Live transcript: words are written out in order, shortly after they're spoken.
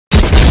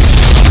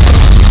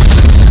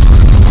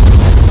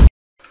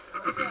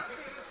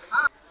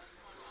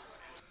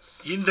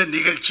இந்த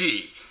நிகழ்ச்சி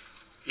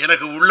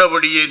எனக்கு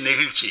உள்ளபடியே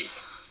நிகழ்ச்சி.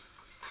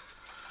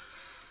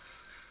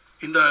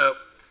 இந்த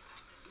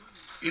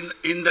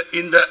இந்த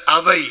இந்த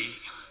அவை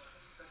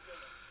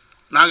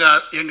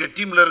நாங்கள் எங்கள்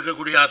டீமில்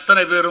இருக்கக்கூடிய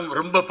அத்தனை பேரும்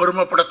ரொம்ப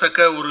பெருமைப்படத்தக்க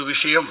ஒரு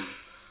விஷயம்.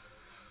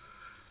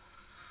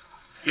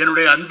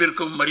 என்னுடைய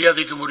அன்பிற்கும்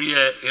மரியாதைக்கும் உரிய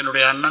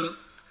என்னுடைய அண்ணன்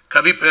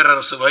கவி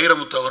பேரரசு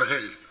வைரமுத்து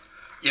அவர்கள்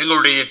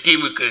எங்களுடைய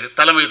டீமுக்கு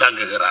தலைமை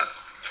தாங்குகிறார்.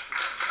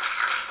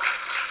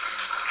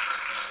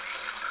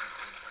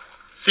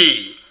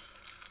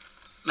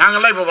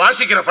 நாங்கள்லாம் இப்போ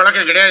வாசிக்கிற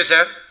பழக்கம் கிடையாது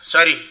சார்,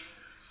 சாரி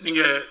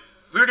நீங்கள்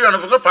வீடியோ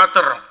அனுப்புங்க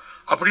பார்த்துட்றோம்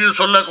அப்படின்னு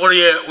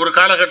சொல்லக்கூடிய ஒரு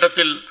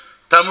காலகட்டத்தில்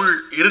தமிழ்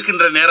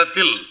இருக்கின்ற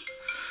நேரத்தில்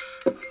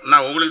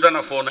நான் உங்களுக்கு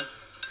தான் ஃபோனு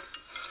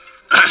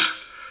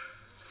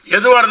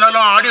எதுவாக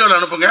இருந்தாலும் ஆடியோவில்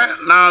அனுப்புங்க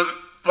நான்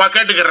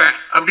கேட்டுக்கிறேன்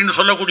அப்படின்னு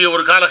சொல்லக்கூடிய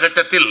ஒரு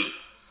காலகட்டத்தில்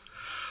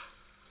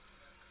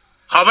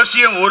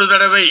அவசியம் ஒரு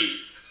தடவை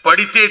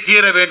படித்தே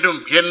தீர வேண்டும்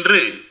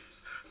என்று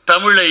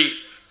தமிழை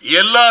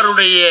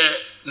எல்லாருடைய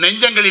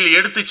நெஞ்சங்களில்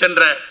எடுத்து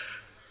சென்ற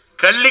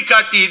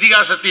கள்ளிக்காட்டி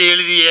இதிகாசத்தை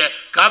எழுதிய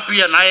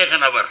காப்பிய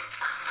நாயகன் அவர்.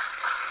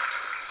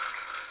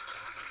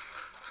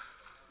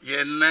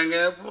 என்னங்க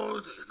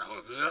போகுது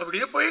நமக்கு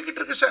அப்படியே போய்கிட்டு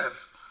இருக்கு சார்,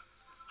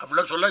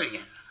 அப்படிலாம்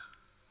சொல்லாதீங்க,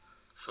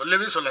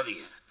 சொல்லவே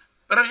சொல்லாதீங்க.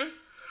 பிறகு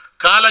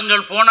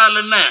காலங்கள் போனால்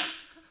என்ன,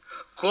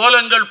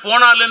 கோலங்கள்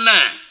போனால் என்ன,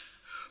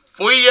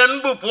 பொய்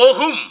அன்பு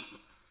போகும்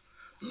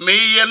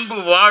மெய் அன்பு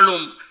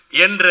வாழும்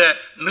என்ற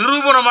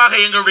நிரூபணமாக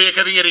எங்களுடைய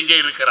கவிஞர் இங்கே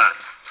இருக்கிறார்.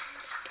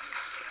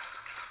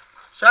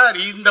 சார்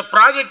இந்த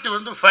ப்ராஜெக்ட்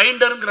வந்து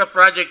ஃபைண்டருங்கிற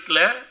ப்ராஜெக்டில்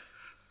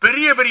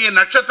பெரிய பெரிய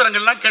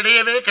நட்சத்திரங்கள்லாம்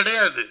கிடையவே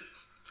கிடையாது.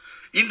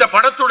 இந்த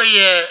படத்துடைய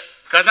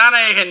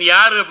கதாநாயகன்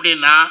யார்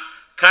அப்படின்னா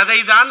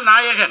கதைதான்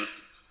நாயகன்.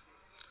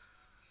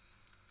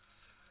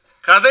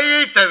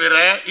 கதையை தவிர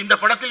இந்த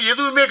படத்தில்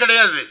எதுவுமே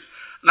கிடையாது.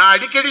 நான்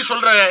அடிக்கடி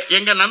சொல்கிற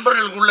எங்கள்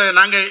நண்பர்களுக்குள்ள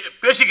நாங்கள்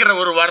பேசிக்கிற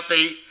ஒரு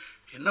வார்த்தை,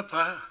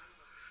 என்னப்பா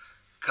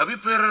கவி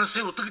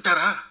பேரரசே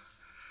ஒத்துக்கிட்டாரா,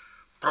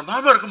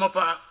 பிரமாதமாக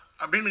இருக்குமாப்பா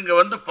அப்படின்னு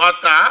இங்கே வந்து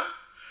பார்த்தா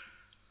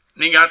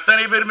நீங்கள்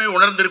அத்தனை பேருமே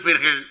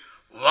உணர்ந்திருப்பீர்கள்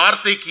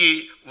வார்த்தைக்கு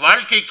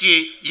வாழ்க்கைக்கு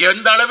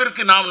எந்த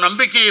அளவிற்கு நாம்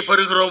நம்பிக்கையை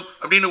பெறுகிறோம்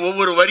அப்படின்னு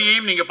ஒவ்வொரு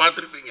வரியையும் நீங்கள்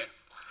பார்த்துருப்பீங்க.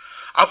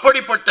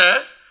 அப்படிப்பட்ட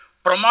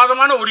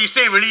பிரமாதமான ஒரு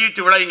இசை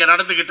வெளியீட்டு விழா இங்கே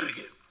நடந்துக்கிட்டு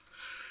இருக்கு.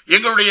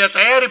 எங்களுடைய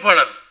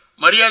தயாரிப்பாளர்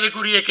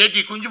மரியாதைக்குரிய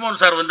கேடி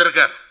குஞ்சுமோன் சார்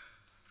வந்திருக்கார்.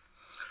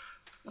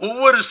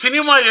 ஒவ்வொரு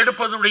சினிமா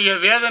எடுப்பதுடைய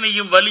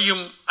வேதனையும்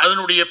வலியும்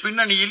அதனுடைய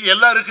பின்னணியில்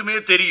எல்லாருக்குமே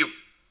தெரியும்.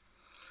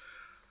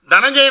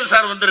 தனஞ்சயன்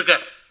சார்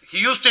வந்திருக்கார். he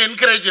used to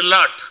encourage a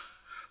lot.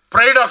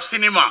 pride of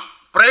cinema,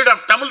 pride of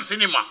Tamil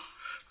cinema,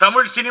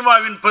 Tamil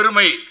சினிமாவின்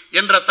பெருமை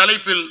என்ற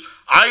தலைப்பில்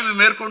ஆய்வு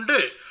மேற்கொண்டு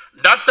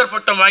டாக்டர்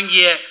பட்டம்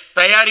வாங்கிய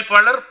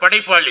தயாரிப்பாளர்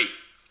படைப்பாளி.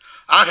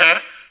 ஆக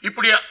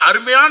இப்படி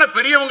அருமையான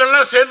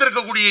பெரியவங்கள்லாம்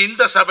சேர்ந்திருக்கக்கூடிய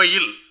இந்த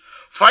சபையில்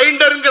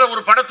ஃபைண்டருங்கிற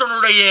ஒரு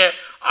படத்தினுடைய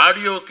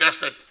ஆடியோ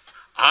கேசட்,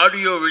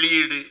 ஆடியோ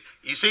வெளியீடு,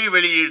 இசை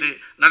வெளியீடு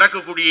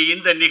நடக்கக்கூடிய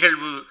இந்த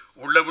நிகழ்வு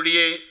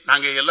உள்ளபடியே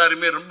நாங்கள்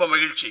எல்லாருமே ரொம்ப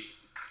மகிழ்ச்சி.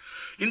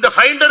 இந்த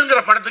ஃபைண்டருங்கிற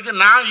படத்துக்கு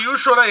நான்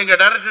யூஸ்வலாக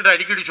எங்கள் டைரக்டர்கிட்ட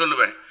அடிக்கடி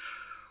சொல்லுவேன்,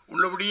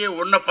 உள்ளபடியே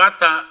ஒன்றை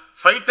பார்த்தா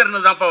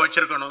ஃபைட்டர்னு தான்ப்பா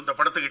வச்சுருக்கணும் இந்த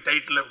படத்துக்கு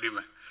டைட்டில்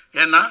அப்படிமே.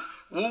 ஏன்னா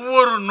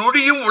ஒவ்வொரு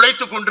நொடியும்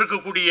உழைத்து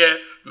கொண்டிருக்கக்கூடிய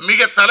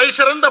மிக தலை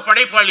சிறந்த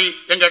படைப்பாளி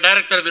எங்கள்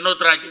டைரக்டர்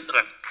வினோத்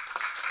ராஜேந்திரன்.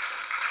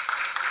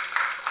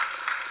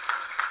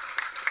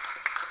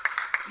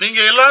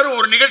 நீங்கள் எல்லாரும்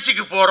ஒரு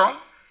நிகழ்ச்சிக்கு போகிறோம்,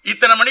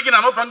 இத்தனை மணிக்கு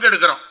நம்ம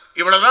பங்கெடுக்கிறோம்,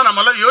 இவ்வளோதான்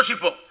நம்மளாம்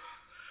யோசிப்போம்.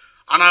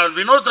 ஆனால்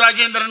வினோத்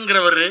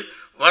ராஜேந்திரன்கிறவர்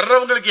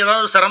வர்றவங்களுக்கு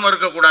ஏதாவது சிரமம்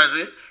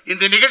இருக்கக்கூடாது,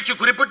 இந்த நிகழ்ச்சி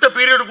குறிப்பிட்ட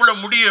பீரியடுக்குள்ளே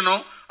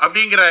முடியணும்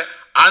அப்படிங்கிற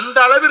அந்த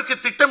அளவிற்கு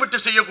திட்டமிட்டு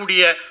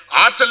செய்யக்கூடிய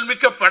ஆற்றல்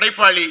மிக்க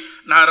படைப்பாளி.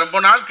 நான் ரொம்ப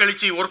நாள்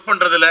கழிச்சு ஒர்க்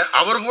பண்ணுறதில்ல,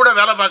 அவர் கூட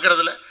வேலை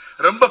பார்க்குறதில்ல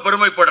ரொம்ப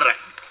பெருமைப்படுறேன்.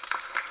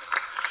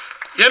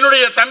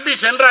 என்னுடைய தம்பி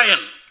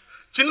சென்ராயன்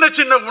சின்ன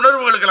சின்ன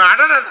உணர்வுகளுக்கெல்லாம்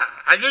அடடா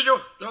ஐயோ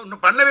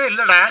இன்னும் பண்ணவே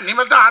இல்லைடா,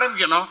 இனிமேல் தான்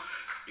ஆரம்பிக்கணும்,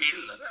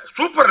 இல்லை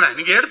சூப்பர்ண்ணே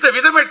நீங்கள் எடுத்த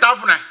விதமே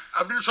டாப்ண்ணே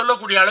அப்படின்னு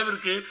சொல்லக்கூடிய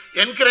அளவிற்கு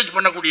என்கரேஜ்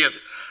பண்ணக்கூடியது.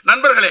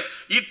 நண்பர்களே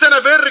இத்தனை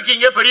பேர்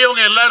இருக்கீங்க,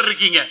 பெரியவங்க எல்லாரும்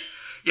இருக்கீங்க.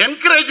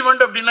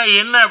 என்கரேஜ்மெண்ட் அப்படின்னா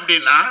என்ன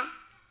அப்படின்னா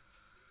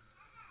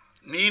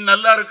நீ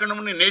நல்லா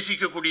இருக்கணும்னு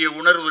நேசிக்கக்கூடிய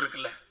உணர்வு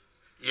இருக்குல்ல,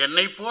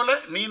 என்னை போல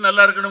நீ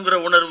நல்லா இருக்கணுங்கிற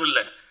உணர்வு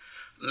இல்லை.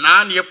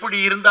 நான் எப்படி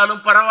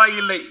இருந்தாலும்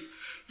பரவாயில்லை,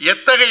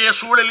 எத்தகைய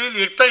சூழலில்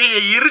எத்தகைய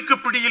இருக்கு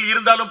பிடியில்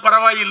இருந்தாலும்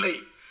பரவாயில்லை,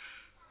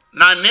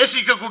 நான்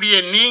நேசிக்கக்கூடிய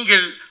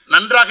நீங்கள்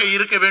நன்றாக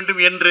இருக்க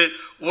வேண்டும் என்று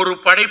ஒரு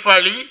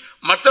படைப்பாளி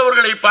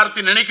மற்றவர்களை பார்த்து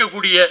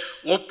நினைக்கக்கூடிய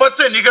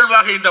ஒப்பற்ற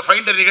நிகழ்வாக இந்த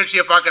ஃபைண்டர்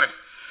நிகழ்ச்சியை பார்க்குறேன்.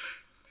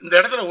 இந்த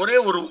இடத்துல ஒரே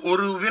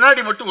ஒரு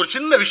வினாடி மட்டும் ஒரு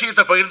சின்ன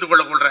விஷயத்தை பகிர்ந்து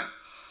கொள்கிறேன்.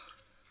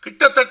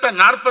 கிட்டத்தட்ட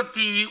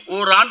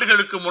 41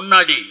 ஆண்டுகளுக்கு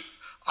முன்னாடி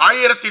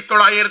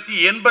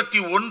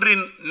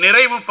 1981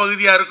 நிறைவு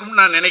பகுதியாக இருக்கும்னு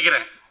நான்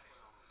நினைக்கிறேன்.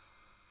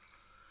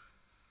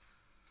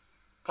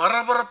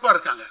 பரபரப்பாக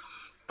இருக்காங்க,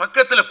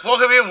 பக்கத்தில்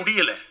போகவே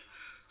முடியலை.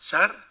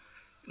 சார்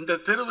இந்த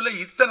தெருவில்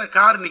இத்தனை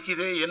கார்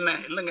நிற்கிதே என்ன,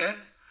 இல்லைங்க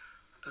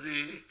அது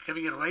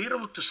கவிஞர்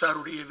வைரமுத்து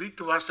சாருடைய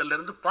வீட்டு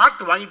வாசல்லேருந்து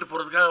பாட்டு வாங்கிட்டு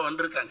போகிறதுக்காக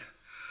வந்திருக்காங்க.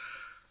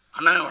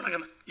 அண்ணா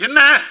வணக்கண்ணா, என்ன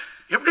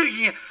எப்படி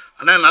இருக்கீங்க?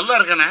 அண்ணா நல்லா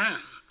இருக்கண்ணே,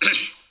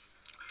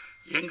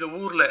 எங்கள்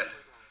ஊரில்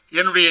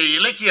என்னுடைய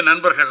இலக்கிய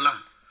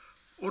நண்பர்கள்லாம்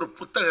ஒரு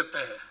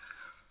புத்தகத்தை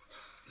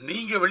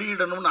நீங்கள்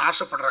வெளியிடணும்னு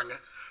ஆசைப்படுறாங்க.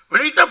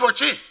 வெளியிட்டா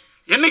போச்சு.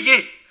 என்னைக்கு?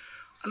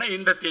 ஆனால்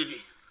இந்த தேதி.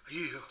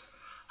 ஐயோ,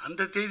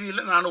 அந்த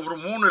தேதியில் நான் ஒரு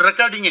 3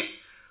 ரெக்கார்டிங்கு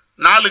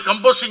 4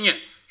 கம்போசிங்கு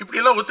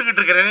இப்படியெல்லாம்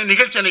ஒத்துக்கிட்டு இருக்கிறேனே.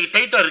 நிகழ்ச்சி அன்றைக்கி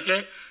டைட்டாக இருக்கே.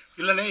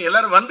 இல்லைண்ணே,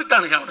 எல்லோரும்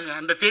வந்துட்டானுங்க, அவனுங்க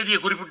அந்த தேதியை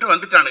குறிப்பிட்டு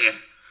வந்துட்டானுங்க.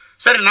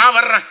 சரி, நான்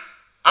வர்றேன்,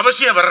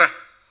 அவசியம் வர்றேன்.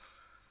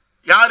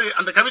 யார்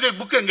அந்த கவிதை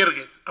புக்கு எங்கே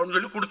இருக்குது அப்படின்னு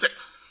சொல்லி கொடுத்தேன்.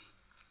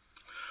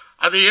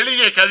 அதை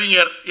எழுதிய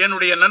கவிஞர்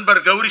என்னுடைய நண்பர்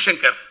கௌரி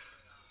சங்கர்.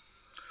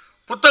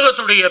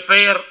 புத்தகத்துடைய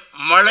பெயர்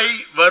மழை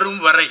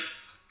வரும் வரை.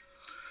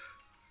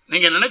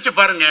 நீங்கள் நினைச்சு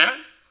பாருங்க.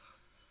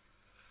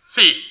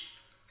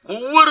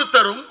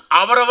 ஒவ்வொருத்தரும்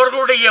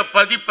அவரவர்களுடைய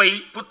பதிப்பை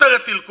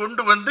புத்தகத்தில்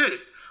கொண்டு வந்து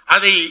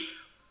அதை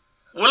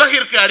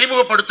உலகிற்கு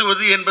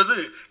அறிமுகப்படுத்துவது என்பது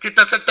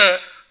கிட்டத்தட்ட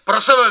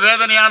பிரசவ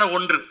வேதனையான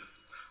ஒன்று.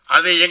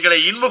 அதை எங்களை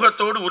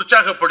இன்முகத்தோடு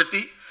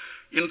உற்சாகப்படுத்தி,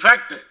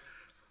 இன்ஃபேக்ட்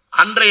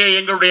அன்றைய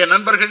எங்களுடைய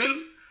நண்பர்களில்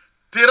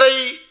திரை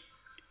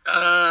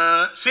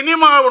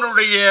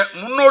சினிமாவினுடைய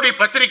முன்னோடி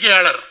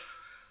பத்திரிகையாளர்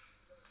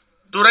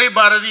துரை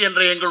பாரதி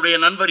என்ற எங்களுடைய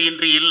நண்பர்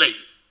இன்று இல்லை.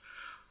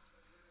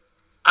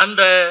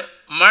 அந்த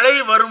மழை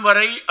வரும்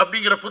வரை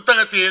அப்படிங்கிற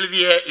புத்தகத்தை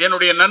எழுதிய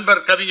என்னுடைய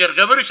நண்பர் கவிஞர்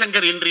கௌரி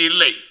சங்கர் இன்று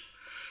இல்லை.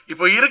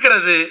 இப்போ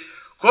இருக்கிறது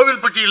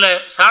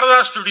கோவில்பட்டியில் சாரதா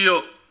ஸ்டுடியோ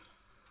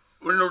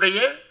உன்னுடைய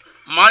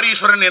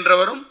மாரீஸ்வரன்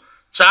என்றவரும்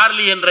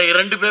சார்லி என்ற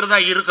 2 பேர்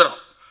தான்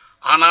இருக்கிறோம்.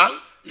 ஆனால்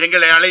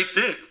எங்களை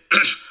அழைத்து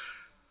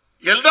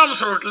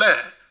எல்டாம்ஸ் ரோட்டில்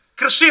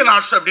கிறிஸ்டியன்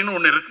ஆர்ட்ஸ் அப்படின்னு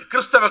ஒன்று இருக்குது,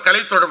 கிறிஸ்தவ கலை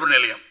தொடர்பு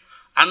நிலையம்.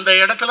 அந்த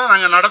இடத்துல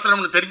நாங்கள்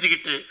நடத்துகிறோம்னு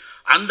தெரிஞ்சுக்கிட்டு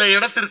அந்த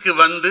இடத்திற்கு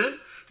வந்து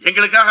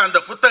எங்களுக்காக அந்த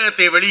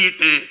புத்தகத்தை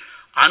வெளியிட்டு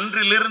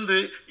அன்றிலிருந்து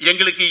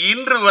எங்களுக்கு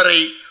இன்று வரை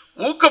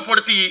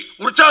ஊக்கப்படுத்தி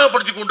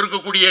உற்சாகப்படுத்தி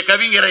கொண்டிருக்கக்கூடிய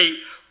கவிஞரை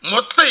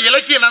மொத்த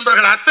இலக்கிய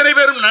நண்பர்கள் அத்தனை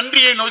பேரும்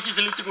நன்றியை நோக்கி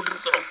செலுத்திக்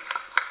கொண்டிருக்கிறோம்.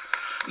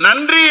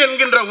 நன்றி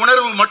என்கின்ற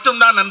உணர்வு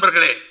மட்டும்தான்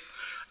நண்பர்களே.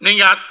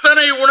 நீங்கள்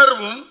அத்தனை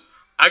உணர்வும்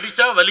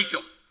அடித்தா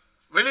வலிக்கும்,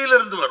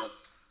 வெளியிலிருந்து வரும்.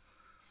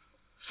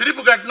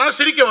 சிரிப்பு காட்டினா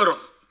சிரிக்க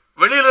வரும்,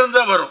 வெளியிலிருந்து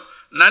தான் வரும்.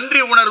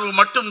 நன்றி உணர்வு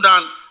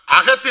மட்டும்தான்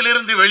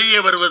அகத்திலிருந்து வெளியே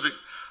வருவது.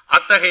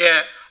 அத்தகைய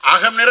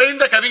அகம்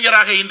நிறைந்த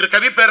கவிஞராக இன்று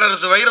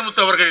கவிப்பேரரசு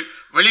வைரமுத்து அவர்கள்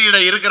வெளியிட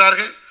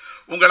இருக்கிறார்கள்.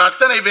 உங்கள்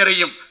அத்தனை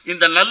பேரையும்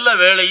இந்த நல்ல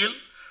வேளையில்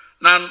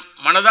நான்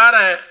மனதார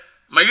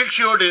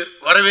மகிழ்ச்சியோடு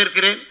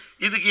வரவேற்கிறேன்.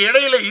 இதுக்கு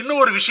இடையில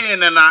இன்னும் ஒரு விஷயம்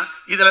என்னன்னா,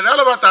 இதில்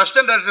வேலை பார்த்த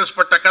அசிஸ்டன்ட் டைரக்டர்ஸ்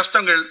பட்ட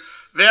கஷ்டங்கள்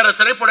வேற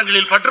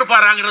திரைப்படங்களில்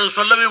பற்றுப்பாராங்கிறது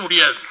சொல்லவே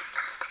முடியாது.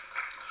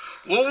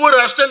 ஒவ்வொரு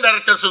அசிஸ்டன்ட்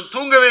டைரக்டர்ஸும்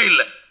தூங்கவே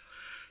இல்லை.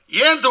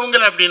 ஏன்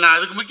தூங்கலை அப்படின்னா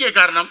அதுக்கு முக்கிய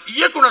காரணம்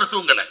இயக்குனர்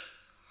தூங்கலை.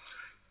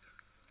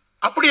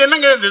 அப்படி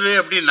என்னங்க இருந்தது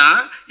அப்படின்னா,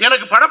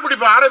 எனக்கு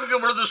படப்பிடிப்பு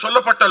ஆரம்பிக்கும் பொழுது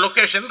சொல்லப்பட்ட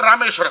லொக்கேஷன்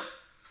ராமேஸ்வரம்.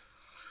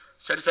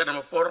 சரி சார்,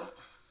 நம்ம போகிறோம்,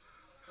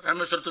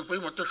 ராமேஸ்வரத்துக்கு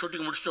போய் மொத்தம்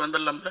ஷூட்டிங் முடிச்சுட்டு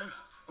வந்துடலாம்ல.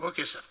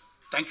 Okay sir,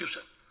 thank you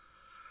sir.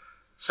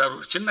 Sir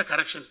ஒரு சின்ன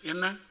கரெக்ஷன்.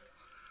 என்ன?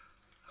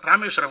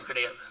 ராமேஸ்வரம்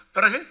கிடையாது,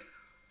 பிறகு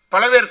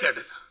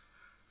பழவேற்காடு.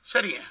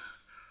 சரிங்க,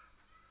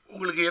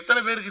 உங்களுக்கு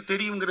எத்தனை பேருக்கு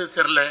தெரியுங்கிறது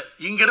தெரில.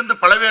 இங்கேருந்து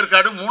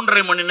பழவேற்காடு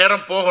 3.5 மணி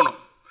நேரம் போகணும்.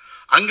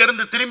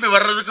 அங்கேருந்து திரும்பி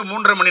வர்றதுக்கு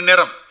 3.5 மணி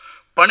நேரம்,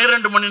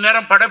 12 மணி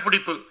நேரம்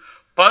படப்பிடிப்பு,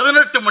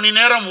 18 மணி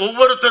நேரம்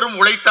ஒவ்வொருத்தரும்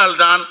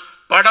உழைத்தால்தான்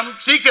படம்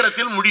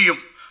சீக்கிரத்தில்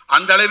முடியும்.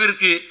 அந்த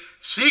அளவிற்கு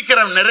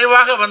சீக்கிரம்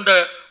நிறைவாக வந்த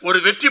ஒரு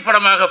வெற்றி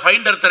படமாக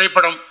ஃபைண்டர்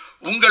திரைப்படம்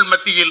உங்கள்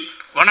மத்தியில்.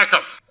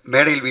 வணக்கம்.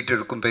 மேடையில்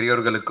வீட்டிற்கும்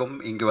பெரியோர்களுக்கும்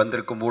இங்கு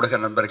வந்திருக்கும் ஊடக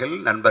நண்பர்கள்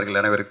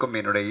அனைவருக்கும்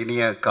என்னுடைய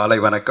இனிய காலை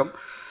வணக்கம்.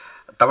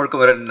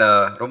 தமிழ்குமரன்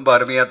ரொம்ப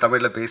அருமையாக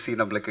தமிழில் பேசி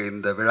நம்மளுக்கு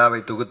இந்த விழாவை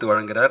தொகுத்து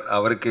வழங்குகிறார்.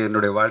 அவருக்கு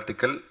என்னுடைய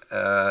வாழ்த்துக்கள்.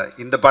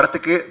 இந்த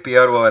படத்துக்கு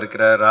பிஆர்ஓவாக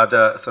இருக்கிற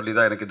ராஜா சொல்லி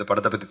தான் எனக்கு இந்த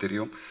படத்தை பற்றி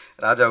தெரியும்.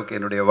 ராஜாவுக்கு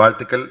என்னுடைய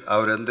வாழ்த்துக்கள்.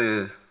 அவர்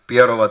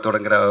பிஆர்ஓவாக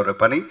தொடங்குகிற ஒரு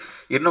பணி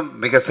இன்னும்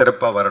மிக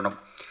சிறப்பாக வரணும்.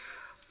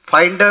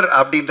 ஃபைண்டர்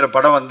அப்படின்ற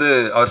படம்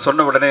அவர்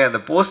சொன்ன உடனே, அந்த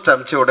போஸ்ட்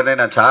அனுப்பிச்ச உடனே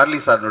நான் சார்லி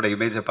சாரினுடைய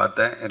இமேஜை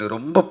பார்த்தேன். எனக்கு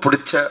ரொம்ப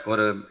பிடிச்ச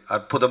ஒரு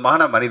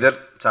அற்புதமான மனிதர்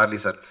சார்லி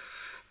சார்.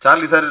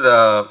 சார்லி சார்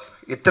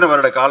இத்தனை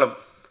வருட காலம்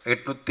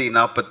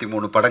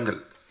 843 படங்கள்,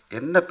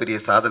 என்ன பெரிய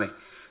சாதனை.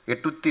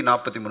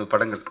 843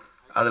 படங்கள்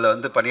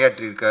அதில்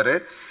பணியாற்றியிருக்காரு.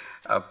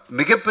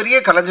 மிகப்பெரிய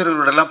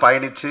கலைஞர்களோடலாம்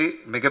பயணித்து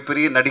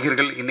மிகப்பெரிய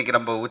நடிகர்கள், இன்றைக்கி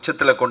நம்ம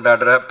உச்சத்தில்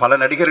கொண்டாடுற பல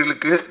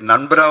நடிகர்களுக்கு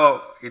நண்பராக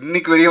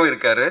இன்றைக்கு வரையும்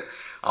இருக்கார்.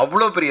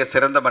 அவ்வளோ பெரிய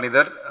சிறந்த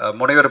மனிதர்.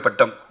 முனைவர்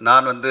பட்டம்,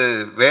 நான்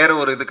வேறு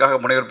ஒரு இதுக்காக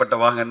முனைவர்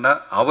பட்டம் வாங்கினா,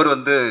 அவர்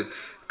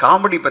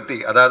காமெடி பற்றி,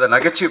 அதாவது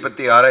நகைச்சுவை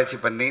பற்றி ஆராய்ச்சி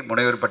பண்ணி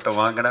முனைவர் பட்டம்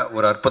வாங்கின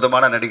ஒரு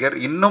அற்புதமான நடிகர்.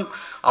 இன்னும்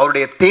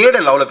அவருடைய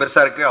தேடல் அவ்வளோ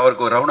பெருசாக இருக்குது.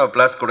 அவருக்கு ஒரு ரவுண்ட் ஆஃப்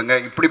அப்ளாஸ் கொடுங்க.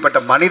 இப்படிப்பட்ட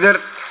மனிதர்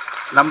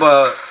நம்ம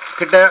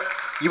கிட்ட,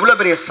 இவ்வளோ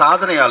பெரிய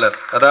சாதனையாளர்.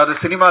 அதாவது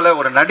சினிமாவில்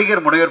ஒரு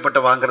நடிகர் முனைவர்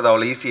பட்டம் வாங்குறது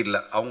அவ்வளோ ஈஸி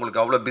இல்லை.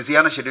 அவங்களுக்கு அவ்வளோ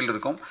பிஸியான ஷெட்யூல்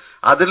இருக்கும்.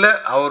 அதில்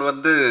அவர்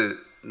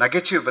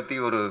நகைச்சுவை பற்றி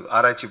ஒரு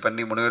ஆராய்ச்சி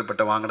பண்ணி முனைவர்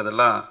பட்டம்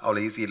வாங்கினதெல்லாம்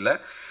அவ்வளோ ஈஸி இல்லை.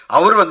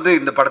 அவர்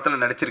இந்த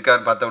படத்தில்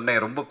நடிச்சிருக்காருன்னு பார்த்த உடனே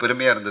ரொம்ப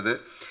பெருமையாக இருந்தது.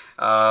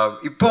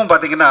 இப்போவும்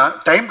பார்த்தீங்கன்னா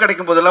டைம்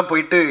கிடைக்கும் போதெல்லாம்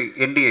போயிட்டு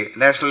என்டிஏ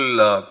நேஷ்னல்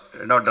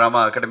ட்ராமா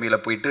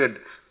அகாடமியில் போயிட்டு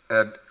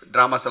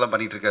ட்ராமாஸ் எல்லாம்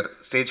பண்ணிகிட்ருக்காரு,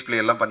 ஸ்டேஜ் பிளே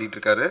எல்லாம்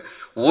பண்ணிகிட்ருக்காரு.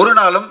 ஒரு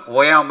நாளும்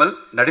ஓயாமல்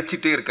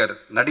நடிச்சிட்டே இருக்கார்.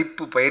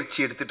 நடிப்பு பயிற்சி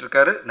எடுத்துகிட்டு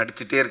இருக்காரு,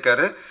 நடிச்சிட்டே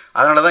இருக்கார்.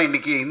 அதனால தான்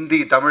இன்றைக்கி ஹிந்தி,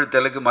 தமிழ்,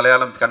 தெலுங்கு,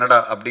 மலையாளம், கன்னடா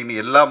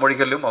அப்படின்னு எல்லா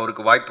மொழிகளிலும்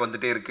அவருக்கு வாய்ப்பு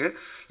வந்துகிட்டே இருக்குது.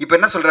 இப்போ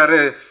என்ன சொல்கிறாரு,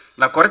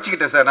 நான்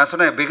குறைச்சிக்கிட்டேன் சார். நான்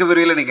சொன்னேன் வெகு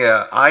விரைவில்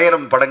நீங்கள்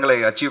 1000 படங்களை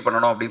அச்சீவ்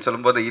பண்ணணும் அப்படின்னு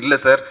சொல்லும்போது, இல்லை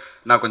சார்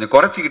நான் கொஞ்சம்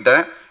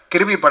குறைச்சிக்கிட்டேன்,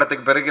 கிருமி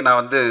படத்துக்கு பிறகு நான்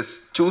வந்து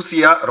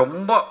சூஸியாக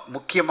ரொம்ப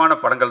முக்கியமான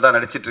படங்கள் தான்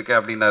நடிச்சிட்ருக்கேன்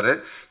அப்படின்னாரு.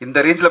 இந்த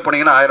ரேஞ்சில்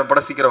போனீங்கன்னா 1000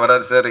 படம் சீக்கிரம்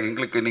வராது சார்,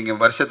 எங்களுக்கு நீங்கள்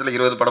வருஷத்தில்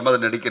 20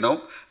 படமாவது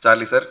நடிக்கணும்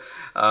சார்லி சார்.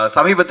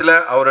 சமீபத்தில்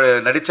அவர்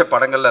நடித்த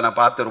படங்களில் நான்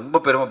பார்த்து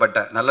ரொம்ப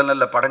பெருமைப்பட்டேன். நல்ல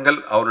நல்ல படங்கள்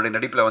அவருடைய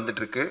நடிப்பில்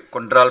வந்துட்டுருக்கு.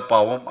 கொன்றால்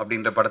பாவம்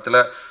அப்படின்ற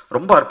படத்தில்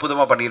ரொம்ப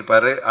அற்புதமாக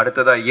பண்ணியிருப்பார்.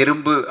 அடுத்ததாக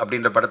எறும்பு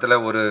அப்படின்ற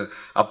படத்தில் ஒரு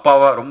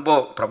அப்பாவாக ரொம்ப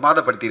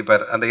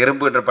பிரமாதப்படுத்தியிருப்பார். அந்த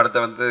எறும்புன்ற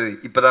படத்தை வந்து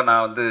இப்போ தான்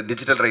நான் வந்து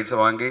டிஜிட்டல் ரைட்ஸை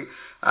வாங்கி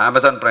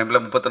அமேசான்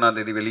ப்ரைமில் 31ஆம்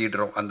தேதி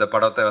வெளியிடுறோம் அந்த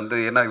படத்தை வந்து.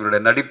 ஏன்னா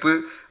இவருடைய நடிப்பு,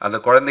 அந்த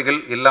குழந்தைகள்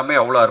எல்லாமே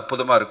அவ்வளோ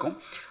அற்புதமாக இருக்கும்.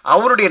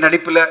 அவருடைய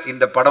நடிப்பில்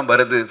இந்த படம்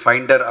வருது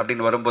ஃபைண்டர்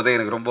அப்படின்னு வரும்போதே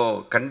எனக்கு ரொம்ப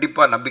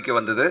கண்டிப்பாக நம்பிக்கை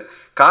வந்தது.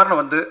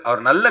 காரணம் வந்து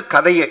அவர் நல்ல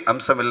கதையை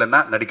அம்சம்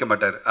இல்லைன்னா நடிக்க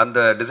மாட்டார், அந்த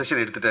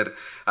டிசிஷன் எடுத்துட்டார்.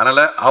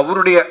 அதனால்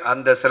அவருடைய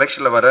அந்த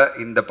செலெக்ஷனில் வர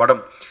இந்த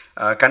படம்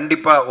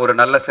கண்டிப்பாக ஒரு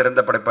நல்ல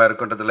சிறந்த படைப்பாக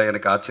இருக்குன்றதுல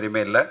எனக்கு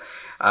ஆச்சரியமே இல்லை.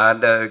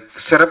 அண்ட்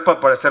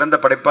சிறந்த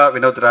படைப்பாக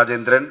வினோத்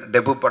ராஜேந்திரன்,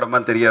 டெபு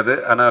படமாக தெரியாது,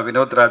 ஆனால்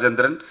வினோத்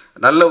ராஜேந்திரன்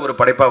நல்ல ஒரு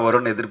படைப்பாக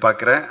வரும்னு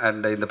எதிர்பார்க்குறேன்.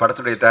 அண்ட் இந்த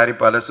படத்துடைய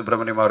தயாரிப்பாளர்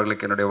சுப்பிரமணியம்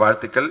அவர்களுக்கு என்னுடைய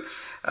வாழ்த்துக்கள்.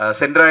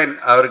 சென்ராயன்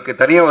அவருக்கு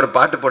தனியாக ஒரு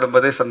பாட்டு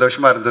போடும்போதே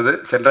சந்தோஷமாக இருந்தது.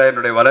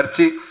 சென்ராயனுடைய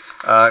வளர்ச்சி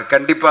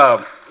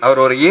கண்டிப்பாக, அவர்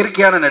ஒரு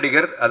இயற்கையான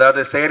நடிகர்,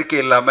 அதாவது செயற்கை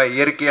இல்லாமல்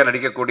இயற்கையாக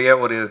நடிக்கக்கூடிய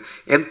ஒரு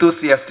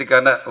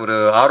எந்தூசியாஸ்டிக்கான ஒரு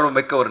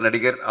ஆர்வமிக்க ஒரு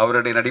நடிகர்.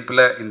 அவருடைய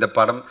நடிப்பில் இந்த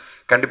படம்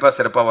கண்டிப்பாக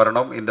சிறப்பாக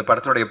வரணும். இந்த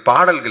படத்தினுடைய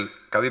பாடல்கள்,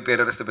 கவி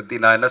பேரரசு பற்றி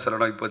நான் என்ன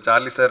சொல்லணும், இப்போ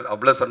சார்லி சார்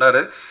அவ்வளோ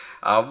சொன்னார்.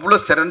 அவ்வளோ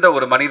சிறந்த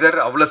ஒரு மனிதர்,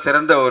 அவ்வளோ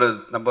சிறந்த ஒரு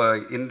நம்ம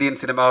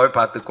இந்தியன் சினிமாவை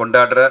பார்த்து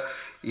கொண்டாடுற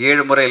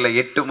 7 முறை இல்லை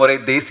 8 முறை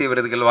தேசிய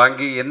விருதுகள்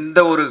வாங்கி எந்த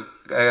ஒரு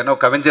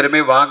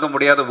கவிஞருமே வாங்க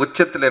முடியாத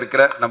உச்சத்தில்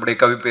இருக்கிற நம்முடைய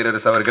கவி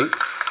பேரரசு அவர்கள்.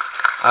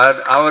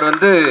 அவர்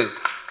வந்து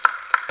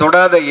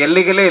தொடாத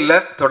எல்லைகளே இல்லை,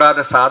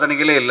 தொடாத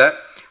சாதனைகளே இல்லை.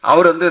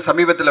 அவர் வந்து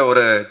சமீபத்தில்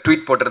ஒரு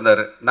ட்வீட்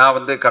போட்டிருந்தார். நான்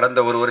வந்து கடந்த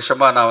ஒரு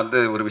வருஷமாக நான் வந்து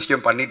ஒரு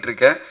விஷயம்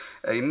பண்ணிகிட்ருக்கேன்,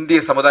 இந்திய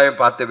சமுதாயம்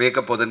பார்த்து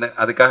வியக்க போகுதுன்னு.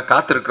 அதுக்காக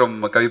காத்திருக்கிறோம்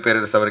கவி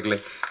பேரரசு அவர்களே,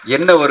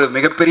 என்ன ஒரு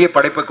மிகப்பெரிய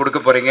படைப்பை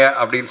கொடுக்க போகிறீங்க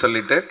அப்படின்னு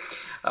சொல்லிட்டு.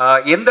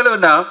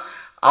 எந்தளவுனா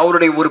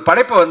அவருடைய ஒரு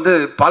படைப்பை வந்து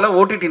பல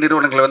ஓடிடி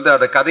நிறுவனங்கள் வந்து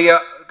அதை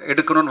கதையாக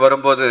எடுக்கணும்னு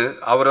வரும்போது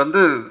அவர்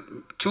வந்து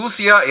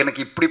சூஸியாக எனக்கு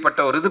இப்படிப்பட்ட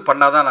ஒரு இது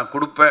பண்ணாதான் நான்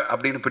கொடுப்பேன்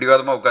அப்படின்னு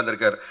பிடிவாதமாக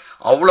உட்காந்துருக்காரு.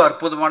 அவ்வளோ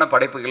அற்புதமான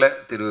படைப்புகளை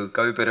திரு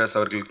கவி பேரரசு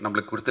அவர்கள்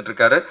நம்மளுக்கு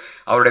கொடுத்துட்ருக்காரு.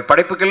 அவருடைய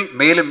படைப்புகள்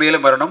மேலும்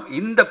மேலும் வரணும்.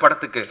 இந்த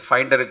படத்துக்கு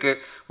ஃபைண்டருக்கு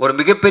ஒரு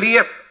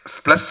மிகப்பெரிய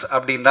ப்ளஸ்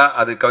அப்படின்னா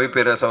அது கவி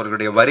பேரரசு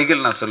அவர்களுடைய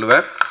வரிகள் நான்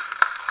சொல்லுவேன்.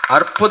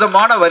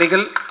 அற்புதமான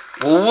வரிகள்,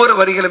 ஒவ்வொரு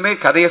வரிகளுமே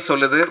கதையை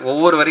சொல்லுது,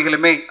 ஒவ்வொரு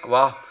வரிகளுமே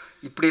வா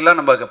இப்படிலாம்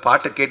நம்ம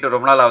பாட்டு கேட்டு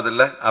ரொம்ப நாள்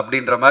ஆகுதில்ல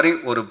அப்படின்ற மாதிரி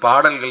ஒரு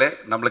பாடல்களை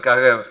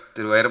நம்மளுக்காக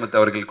திரு வைரமுத்து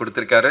அவர்கள்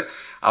கொடுத்துருக்காரு.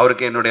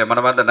 அவருக்கு என்னுடைய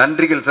மனமார்ந்த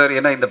நன்றிகள் சார்.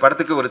 ஏன்னா இந்த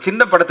படத்துக்கு, ஒரு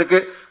சின்ன படத்துக்கு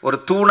ஒரு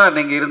தூணாக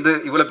நீங்கள் இருந்து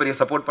இவ்வளோ பெரிய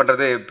சப்போர்ட்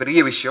பண்ணுறதே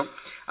பெரிய விஷயம்.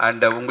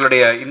 அண்ட்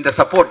உங்களுடைய இந்த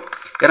சப்போர்ட்,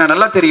 ஏன்னா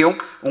நல்லா தெரியும்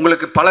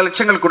உங்களுக்கு பல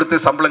லட்சங்கள் கொடுத்து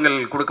சம்பளங்கள்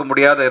கொடுக்க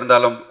முடியாத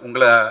இருந்தாலும்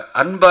உங்களை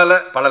அன்பால்,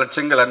 பல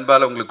லட்சங்கள்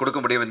அன்பால் உங்களுக்கு கொடுக்க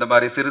முடியும் இந்த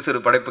மாதிரி சிறு சிறு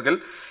படைப்புகள்.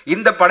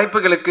 இந்த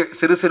படைப்புகளுக்கு,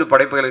 சிறு சிறு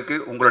படைப்புகளுக்கு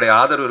உங்களுடைய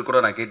ஆதரவு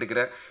இருக்கணும் நான்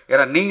கேட்டுக்கிறேன்.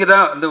 ஏன்னா நீங்கள்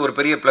தான் வந்து ஒரு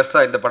பெரிய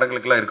ப்ளஸ்ஸாக இந்த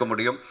படங்களுக்கெல்லாம் இருக்க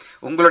முடியும்.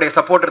 உங்களுடைய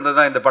சப்போர்ட் இருந்தால்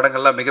தான் இந்த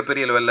படங்கள்லாம்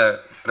மிகப்பெரிய லெவலில்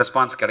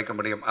ரெஸ்பான்ஸ் கிடைக்க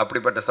முடியும்.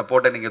 அப்படிப்பட்ட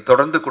சப்போர்ட்டை நீங்கள்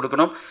தொடர்ந்து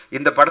கொடுக்கணும்.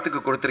 இந்த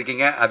படத்துக்கு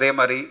கொடுத்துருக்கீங்க, அதே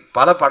மாதிரி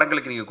பல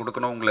படங்களுக்கு நீங்கள்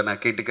கொடுக்கணும் உங்களை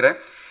நான் கேட்டுக்கிறேன்.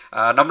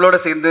 நம்மளோட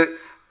சேர்ந்து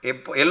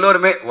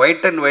எல்லோருமே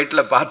ஒயிட் அண்ட்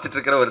ஒயிட்டில் பார்த்துட்டு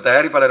இருக்கிற ஒரு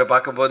தயாரிப்பாளரை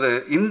பார்க்கும்போது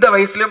இந்த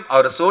வயசுலையும்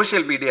அவர்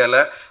சோஷியல் மீடியாவில்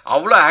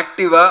அவ்வளோ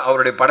ஆக்டிவாக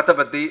அவருடைய படத்தை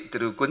பற்றி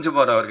திரு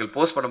குஞ்சுமோன் அவர்கள்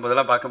போஸ்ட்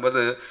பண்ணும்போதெல்லாம்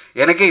பார்க்கும்போது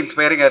எனக்கே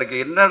இன்ஸ்பைரிங்காக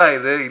இருக்குது. என்னடா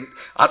இது,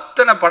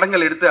 அத்தனை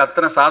படங்கள் எடுத்து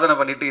அத்தனை சாதனை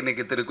பண்ணிவிட்டு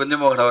இன்றைக்கி திரு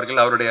குஞ்சுமோகன்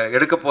அவர்கள் அவருடைய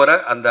எடுக்க போகிற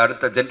அந்த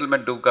அடுத்த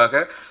ஜென்டில்மேன்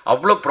 2க்காக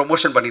அவ்வளோ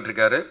ப்ரொமோஷன்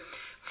பண்ணிகிட்ருக்காரு.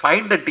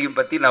 ஃபைண்டர் டீம்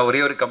பற்றி நான்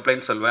ஒரே ஒரு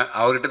கம்ப்ளைண்ட் சொல்வேன்,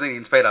 அவர்கிட்ட தான்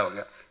இன்ஸ்பயர்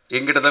ஆகுங்க,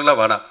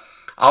 எங்கிட்டதெல்லாம் வேணாம்.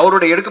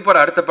 அவருடைய எடுக்க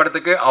போகிற அடுத்த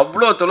படத்துக்கு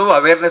அவ்வளோ தொழுவு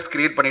அவேர்னஸ்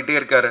க்ரியேட் பண்ணிகிட்டே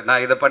இருக்காரு.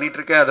 நான் இதை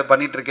பண்ணிகிட்ருக்கேன், அதை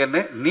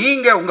பண்ணிகிட்ருக்கேன்னு.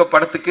 நீங்கள் உங்கள்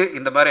படத்துக்கு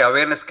இந்த மாதிரி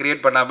அவேர்னஸ்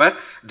க்ரியேட் பண்ணாமல்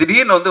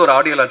திடீர்னு வந்து ஒரு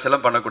ஆடியோ லான்ச்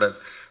எல்லாம் பண்ணக்கூடாது.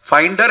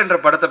 ஃபைண்டர் என்ற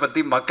படத்தை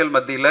பற்றி மக்கள்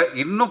மத்தியில்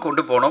இன்னும்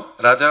கொண்டு போகணும்.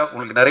 ராஜா,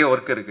 உங்களுக்கு நிறைய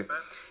ஒர்க் இருக்குது.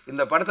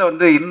 இந்த படத்தை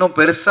வந்து இன்னும்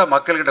பெருசாக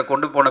மக்கள்கிட்ட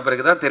கொண்டு போன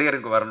பிறகு தான்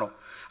திரையரங்குக்கு வரணும்.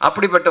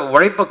 அப்படிப்பட்ட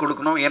உழைப்பை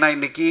கொடுக்கணும். ஏன்னா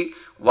இன்றைக்கி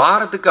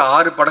வாரத்துக்கு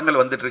 6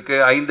 படங்கள் வந்துட்டுருக்கு,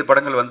 5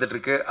 படங்கள்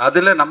வந்துட்டுருக்கு.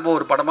 அதில் நம்ம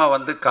ஒரு படமாக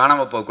வந்து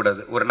காணாமல்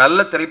போகக்கூடாது. ஒரு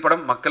நல்ல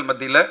திரைப்படம் மக்கள்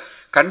மத்தியில்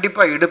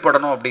கண்டிப்பாக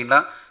ஈடுபடணும் அப்படின்னா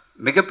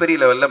மிகப்பெரிய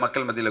லெவலில்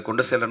மக்கள் மத்தியில்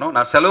கொண்டு செல்லணும்.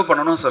 நான் செலவு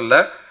பண்ணணும்னு சொல்ல,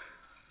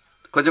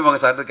 கொஞ்சம் அவங்க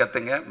சார்ந்து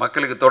கற்றுங்க,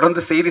 மக்களுக்கு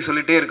தொடர்ந்து செய்தி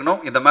சொல்லிகிட்டே இருக்கணும்.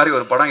 இந்த மாதிரி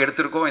ஒரு படம்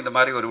எடுத்திருக்கோம், இந்த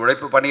மாதிரி ஒரு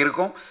உழைப்பு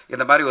பண்ணியிருக்கோம்,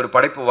 இந்த மாதிரி ஒரு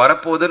படைப்பு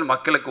வரப்போகுதுன்னு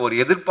மக்களுக்கு ஒரு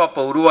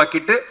எதிர்பார்ப்பை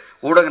உருவாக்கிட்டு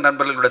ஊடக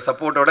நண்பர்களுடைய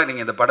சப்போர்ட்டோடு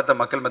நீங்கள் இந்த படத்தை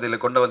மக்கள்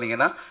மத்தியில் கொண்டு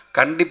வந்தீங்கன்னா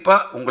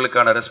கண்டிப்பாக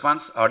உங்களுக்கான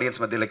ரெஸ்பான்ஸ்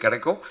ஆடியன்ஸ் மத்தியில்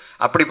கிடைக்கும்.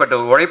 அப்படிப்பட்ட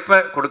ஒரு உழைப்பை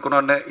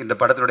கொடுக்கணும்னு இந்த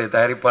படத்தினுடைய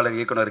தயாரிப்பாளர்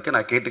இயக்குனருக்கு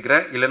நான்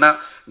கேட்டுக்கிறேன். இல்லைனா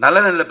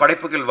நல்ல நல்ல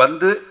படைப்புகள்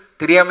வந்து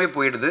தெரியாமே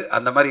போயிடுது,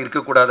 அந்த மாதிரி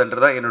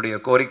இருக்கக்கூடாதுன்றதான் என்னுடைய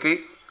கோரிக்கை.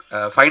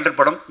 ஃபைண்டர்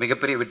படம்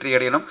மிகப்பெரிய வெற்றி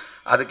அடையணும்.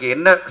 அதுக்கு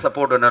என்ன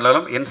சப்போர்ட்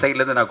வேணாலும் என்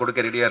சைட்லேருந்து நான்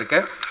கொடுக்க ரெடியாக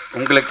இருக்கேன்.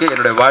 உங்களுக்கு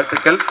என்னுடைய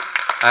வாழ்த்துக்கள்.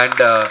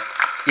 அண்ட்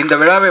இந்த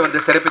விழாவை வந்து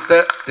சிறப்பித்த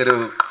திரு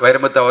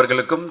வைரமுத்து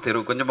அவர்களுக்கும் திரு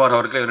குஞ்சுமோன்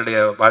அவர்களுக்கும் என்னுடைய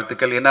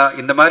வாழ்த்துக்கள். ஏன்னா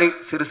இந்த மாதிரி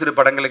சிறு சிறு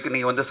படங்களுக்கு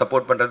நீங்கள் வந்து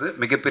சப்போர்ட் பண்ணுறது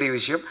மிகப்பெரிய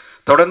விஷயம்.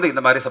 தொடர்ந்து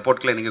இந்த மாதிரி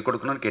சப்போர்ட்களை நீங்கள்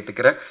கொடுக்கணும்னு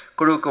கேட்டுக்கிறேன்.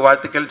 குழுவுக்கு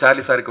வாழ்த்துக்கள்,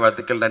 சார்லி சாருக்கு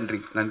வாழ்த்துக்கள். நன்றி.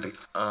 நன்றி.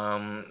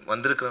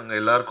 வந்திருக்கிறவங்க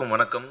எல்லாருக்கும்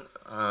வணக்கம்.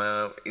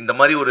 இந்த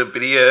மாதிரி ஒரு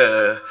பெரிய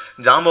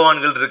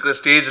ஜாம்பவான்கள் இருக்கிற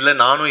ஸ்டேஜில்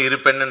நானும்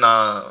இருப்பேன்னு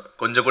நான்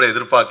கொஞ்சம் கூட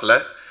எதிர்பார்க்கல.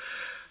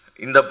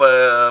 இந்த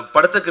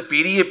படத்துக்கு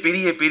பெரிய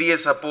பெரிய பெரிய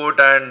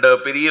சப்போர்ட் அண்ட்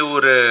பெரிய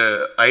ஒரு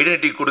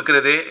ஐடென்டிட்டி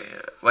கொடுக்கறதே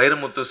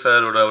வைரமுத்து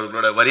சாரோட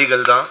அவர்களோட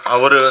வரிகள் தான்.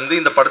 அவர் வந்து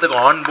இந்த படத்துக்கு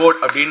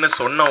ஆன்போர்ட் அப்படின்னு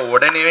சொன்ன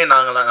உடனே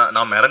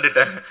நான்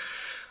மிரண்டுட்டேன்.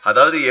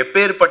 அதாவது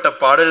எப்பேற்பட்ட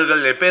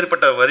பாடல்கள்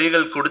எப்பேற்பட்ட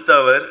வரிகள் கொடுத்த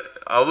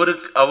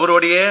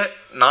அவருடைய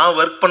நான்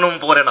ஒர்க் பண்ண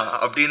போறேனா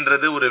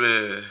அப்படின்றது ஒரு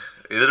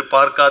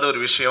எதிர்பார்க்காத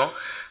ஒரு விஷயம்.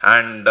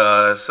 அண்ட்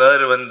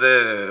சார் வந்து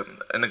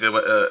எனக்கு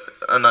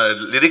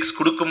லிரிக்ஸ்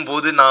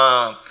கொடுக்கும்போது நான்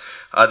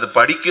அது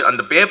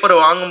அந்த பேப்பரை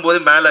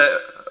வாங்கும்போது மேலே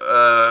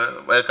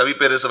கவி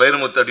பேரரசு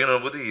வைரமுத்து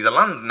அப்படின்னு போது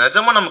இதெல்லாம்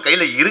நிஜமா நம்ம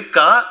கையில்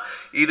இருக்கா,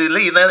 இது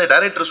இல்லை என்ன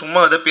டைரக்டர் சும்மா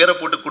அதை பேரை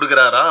போட்டு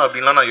கொடுக்குறாரா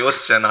அப்படின்லாம் நான்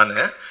யோசித்தேன் நான்.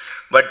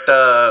 பட்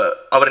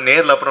அவர்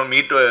நேரில் அப்புறம்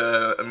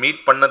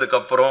மீட்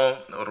பண்ணதுக்கப்புறம்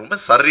ரொம்ப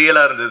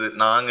சரியலாக இருந்தது.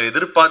 நாங்கள்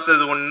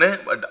எதிர்பார்த்தது ஒன்று,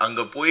 பட்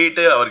அங்கே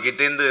போயிட்டு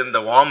அவர்கிட்டேருந்து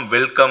இந்த வார்ம்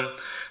வெல்கம்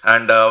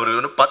அண்ட் அவர்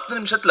வந்து 10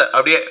 நிமிஷத்தில்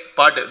அப்படியே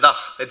பாட்டு தா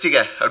வச்சிக்க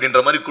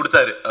அப்படின்ற மாதிரி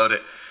கொடுத்தாரு. அவர்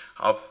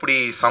அப்படி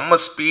செம்ம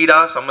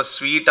ஸ்பீடாக செம்ம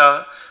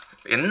ஸ்வீட்டாக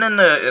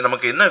என்னென்ன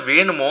நமக்கு என்ன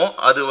வேணுமோ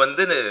அது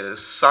வந்து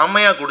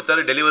செம்மையாக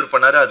கொடுத்தாரு, டெலிவர்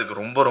பண்ணார். அதுக்கு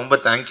ரொம்ப ரொம்ப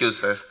தேங்க்யூ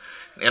சார்.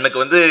 எனக்கு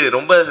வந்து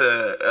ரொம்ப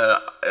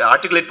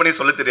ஆர்டிகுலேட் பண்ணி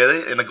சொல்ல தெரியாது,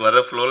 எனக்கு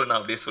வர ஃப்ளோவில் நான்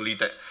அப்படியே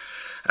சொல்லிட்டேன்.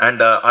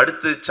 அண்ட்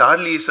அடுத்து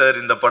சார்லி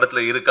சார் இந்த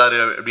படத்தில் இருக்காரு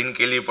அப்படின்னு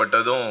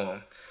கேள்விப்பட்டதும்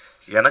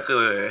எனக்கு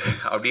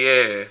அப்படியே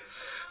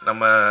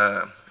நம்ம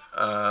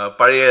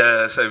பழைய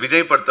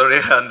விஜய்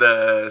படத்தோடைய அந்த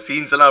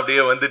சீன்ஸ் எல்லாம்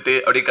அப்படியே வந்துட்டு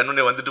அப்படியே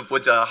கண்ணுடைய வந்துட்டு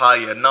போச்சு. ஆஹா,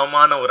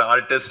 என்னமான ஒரு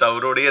ஆர்டிஸ்ட்,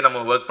 அவரோடையே நம்ம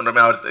ஒர்க்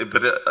பண்ணுறோமே. இப்போ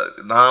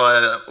நான்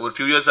ஒரு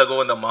ஃபியூ இயர்ஸ் ஆகோ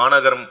அந்த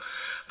மாநகரம்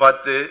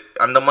பார்த்து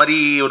அந்த மாதிரி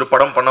ஒரு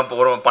படம்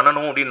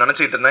பண்ணணும் அப்படின்னு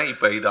நினச்சிட்டு இருந்தேன்.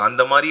 இப்போ இது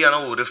அந்த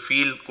மாதிரியான ஒரு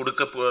ஃபீல்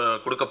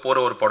கொடுக்க போகிற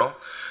ஒரு படம்.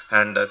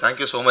 And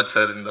thank you so much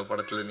sir இந்த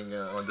படத்தில்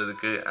நீங்கள்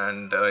வந்ததுக்கு.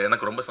 அண்ட்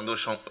எனக்கு ரொம்ப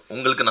சந்தோஷம்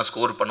உங்களுக்கு நான்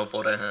ஸ்கோர் பண்ண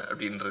போகிறேன்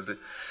அப்படின்றது.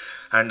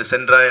 அண்ட்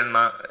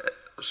சென்ராயன்னா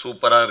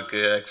சூப்பராக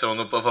இருக்குது ஆக்சுவலாக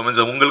உங்கள் பெர்ஃபார்மன்ஸ்.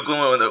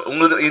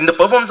 உங்களுக்கு இந்த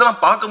பெர்ஃபார்மன்ஸ்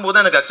எல்லாம்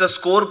பார்க்கும்போது எனக்கு ஆக்சுவலாக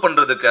ஸ்கோர்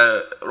பண்ணுறதுக்கு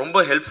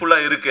ரொம்ப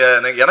ஹெல்ப்ஃபுல்லாக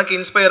இருக்குது. எனக்கு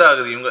இன்ஸ்பயர்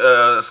ஆகுது இவங்க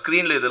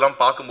ஸ்க்ரீனில் இதெல்லாம்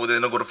பார்க்கும்போது.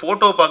 எனக்கு ஒரு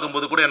ஃபோட்டோ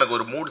பார்க்கும்போது கூட எனக்கு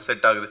ஒரு மூட்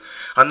செட் ஆகுது.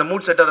 அந்த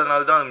மூட் செட்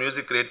ஆகிறதுனால தான்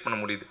மியூசிக் க்ரியேட் பண்ண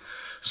முடியுது.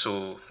 So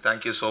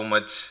thank you so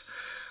much.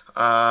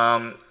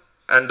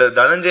 And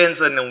Dhananjayan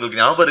sir உங்களுக்கு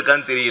ஞாபகம்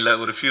இருக்கான்னு தெரியல,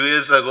 ஒரு ஃபியூ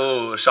இயர்ஸ் ஆகோ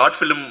ஷார்ட்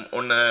ஃபிலிம்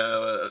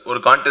ஒரு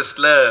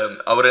கான்டெஸ்ட்டில்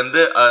அவர்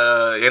வந்து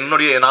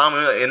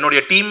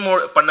என்னுடைய டீம்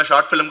பண்ண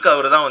ஷார்ட் ஃபிலிமுக்கு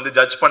அவர் தான் வந்து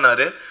ஜட்ஜ்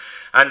பண்ணார்.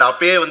 அண்ட்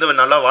அப்பயே வந்து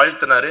நல்லா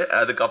வாழ்த்தினார்.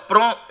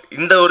 அதுக்கப்புறம்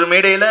இந்த ஒரு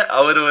மேடையில்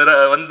அவர்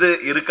வந்து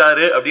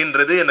இருக்காரு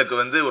அப்படின்றது எனக்கு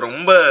வந்து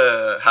ரொம்ப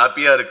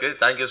ஹாப்பியாக இருக்குது.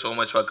 Thank you so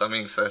much for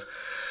coming sir.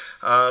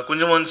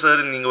 Kunjumon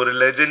sir நீங்கள் ஒரு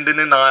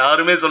லெஜெண்டுன்னு நான்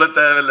யாருமே சொல்ல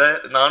தேவையில்லை,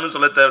 நானும்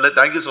சொல்ல தேவையில்லை.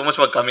 Thank you so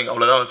much for coming,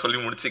 அவ்வளோதான் சொல்லி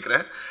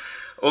முடிச்சுக்கிறேன்.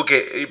 ஓகே,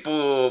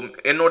 இப்போது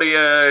என்னுடைய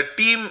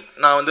டீம்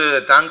நான் வந்து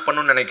தேங்க்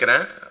பண்ணணும்னு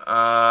நினைக்கிறேன்.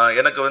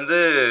 எனக்கு வந்து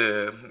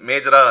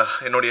மேஜராக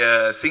என்னுடைய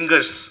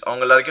சிங்கர்ஸ்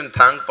அவங்க எல்லாருக்கும்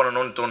தேங்க்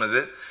பண்ணணும்னு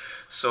தோணுது.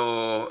 So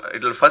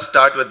it will first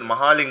start with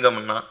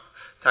மகாலிங்கம்னா.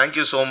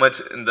 Thank you so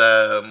much இந்த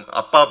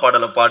அப்பா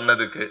பாடலை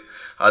பாடினதுக்கு.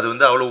 அது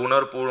வந்து அவ்வளோ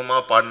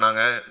உணர்வுபூர்வமாக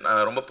பாடினாங்க.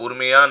 நான் ரொம்ப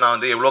பொறுமையாக நான்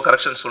வந்து எவ்வளோ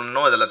கரெக்ஷன்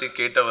சொல்லணும் அது எல்லாத்தையும்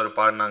கேட்டு அவர்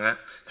பாடினாங்க.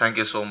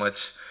 Thank you so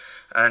much.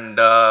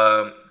 அண்ட்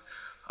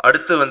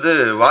அடுத்து வந்து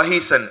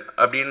வாஹிசன்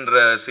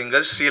அப்படின்ற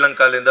சிங்கர்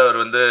ஸ்ரீலங்காலேருந்து அவர்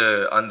வந்து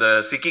அந்த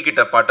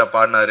சிக்கிக்கிட்ட பாட்டை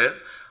பாடினார்.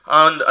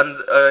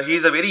 He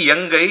is a very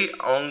young கை.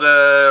 அவங்க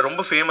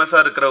ரொம்ப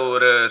ஃபேமஸாக இருக்கிற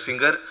ஒரு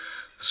சிங்கர்,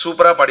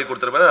 சூப்பராக பாடி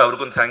கொடுத்துருப்பாரு.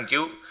 அவருக்கும்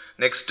thank you.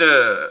 Next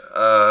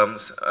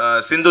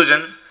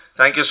Sinthujan,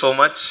 thank you so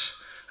much.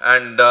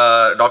 And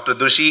doctor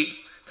Thushi,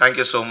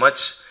 thank you so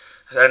much.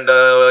 And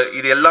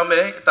இது எல்லாமே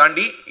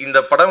தாண்டி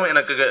இந்த படம்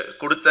எனக்கு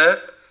கொடுத்த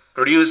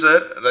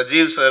ப்ரொடியூசர்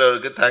ரஜீவ் சார்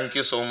அவருக்கு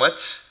thank you so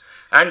much.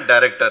 And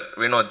director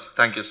Vinod,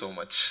 thank you so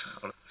much.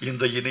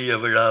 இந்த இனிய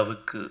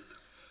விழாவுக்கு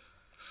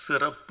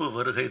சிறப்பு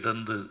வருகை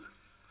தந்து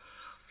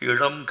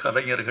இளம்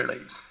கலைஞர்களை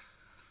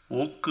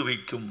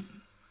ஊக்குவிக்கும்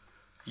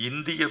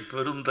இந்திய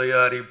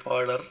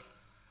பெருந்தயாரிப்பாளர்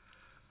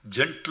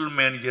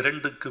ஜென்டில்மேன்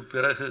 2க்கு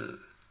பிறகு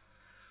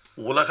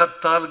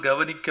உலகத்தால்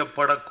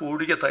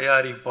கவனிக்கப்படக்கூடிய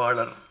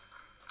தயாரிப்பாளர்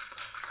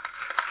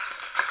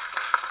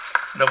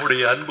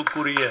நம்முடைய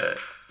அன்புக்குரிய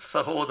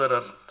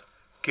சகோதரர்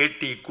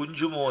KT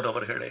குஞ்சுமோன்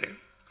அவர்களே,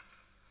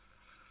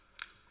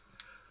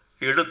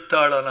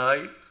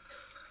 எழுத்தாளனாய்,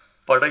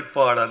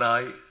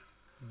 படைப்பாளனாய்,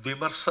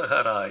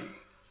 விமர்சகராய்,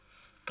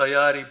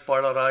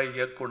 தயாரிப்பாளராய்,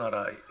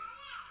 இயக்குனராய்,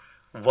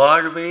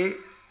 வாழ்வே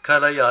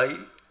கலையாய்,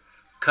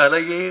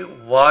 கலையே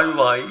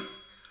வாழ்வாய்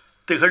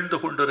திகழ்ந்து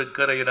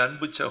கொண்டிருக்கிற என்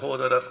அன்பு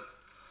சகோதரர்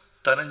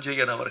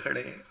தனஞ்சயன்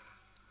அவர்களே,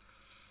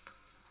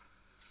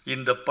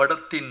 இந்த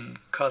படத்தின்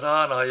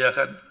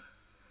கதாநாயகன்,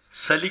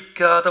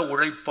 சலிக்காத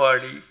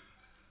உழைப்பாளி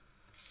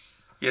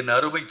என்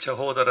அருமை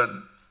சகோதரன்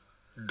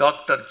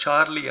டாக்டர்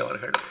சார்லி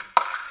அவர்களே,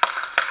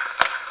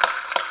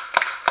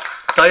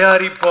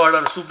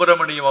 தயாரிப்பாளர்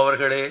சுப்பிரமணியம்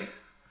அவர்களே,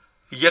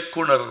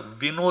 இயக்குனர்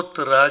வினோத்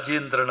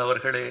ராஜேந்திரன்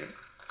அவர்களே,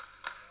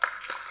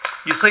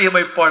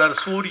 இசையமைப்பாளர்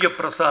சூரிய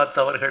பிரசாத்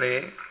அவர்களே,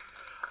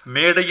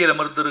 மேடையில்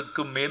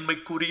அமர்ந்திருக்கும்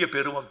மேன்மைக்குரிய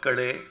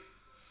பெருமக்களே,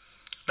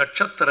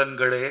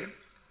 நட்சத்திரங்களே,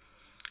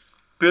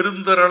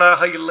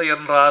 பெருந்திரளாக இல்லை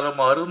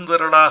என்றாலும்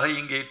அருந்திரளாக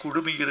இங்கே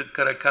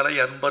குழுமியிருக்கிற கலை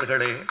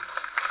அன்பர்களே,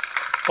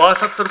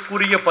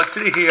 பாசத்திற்குரிய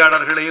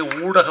பத்திரிகையாளர்களே,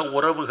 ஊடக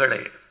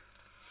உறவுகளே,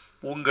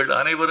 உங்கள்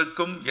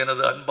அனைவருக்கும்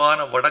எனது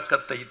அன்பான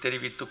வணக்கத்தை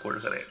தெரிவித்துக்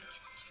கொள்கிறேன்.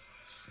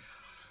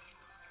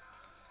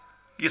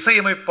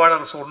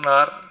 இசையமைப்பாளர்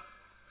சொன்னார்,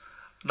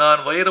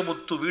 நான்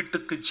வைரமுத்து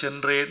வீட்டுக்கு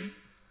சென்றேன்,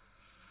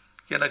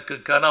 எனக்கு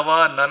கனவா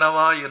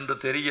நனவா என்று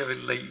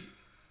தெரியவில்லை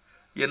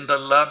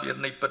என்றெல்லாம்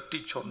என்னை பற்றி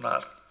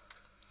சொன்னார்.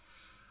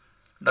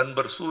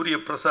 நண்பர் சூரிய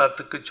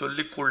பிரசாத்துக்கு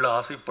சொல்லிக்கொள்ள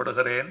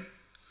ஆசைப்படுகிறேன்,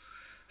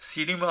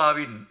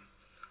 சினிமாவின்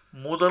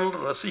முதல்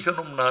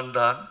ரசிகனும் நான்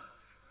தான்,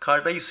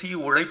 கடைசி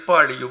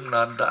உழைப்பாளியும்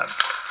நான் தான்.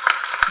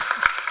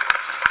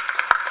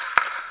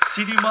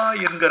 சினிமா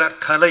என்கிற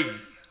கலை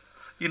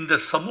இந்த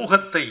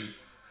சமூகத்தை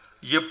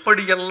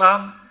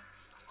எப்படியெல்லாம்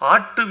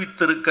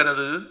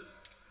ஆட்டுவித்திருக்கிறது,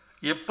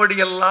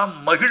 எப்படியெல்லாம்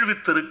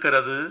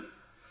மகிழ்வித்திருக்கிறது,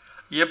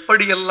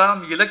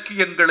 எப்படியெல்லாம்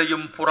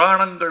இலக்கியங்களையும்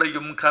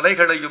புராணங்களையும்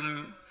கலைகளையும்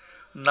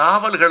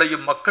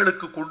நாவல்களையும்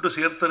மக்களுக்கு கொண்டு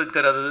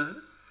சேர்த்திருக்கிறது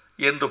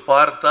என்று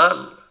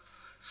பார்த்தால்,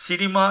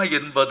 சினிமா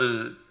என்பது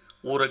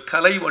ஒரு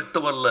கலை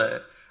மட்டுமல்ல,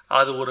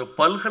 அது ஒரு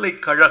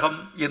பல்கலைக்கழகம்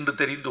என்று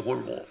தெரிந்து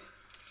கொள்வோம்.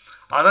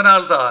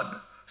 அதனால்தான்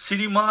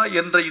சினிமா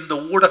என்ற இந்த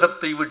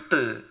ஊடகத்தை விட்டு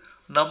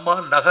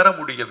நம்மால் நகர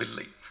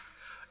முடியவில்லை.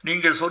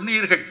 நீங்கள்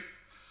சொன்னீர்கள்,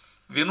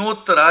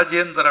 வினோத்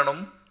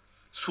ராஜேந்திரனும்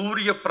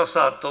சூரிய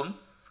பிரசாத்தும்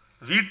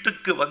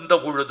வீட்டுக்கு வந்த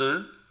பொழுது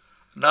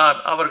நான்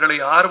அவர்களை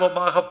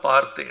ஆர்வமாக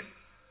பார்த்தேன்.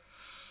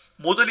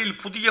 முதலில்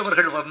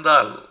புதியவர்கள்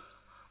வந்தால்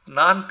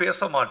நான்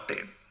பேச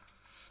மாட்டேன்,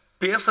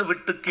 பேச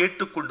விட்டு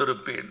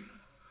கேட்டுக்கொண்டிருப்பேன்,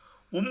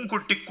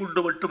 குட்டி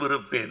கொண்டு மட்டும்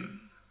இருப்பேன்,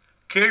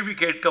 கேள்வி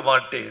கேட்க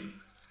மாட்டேன்.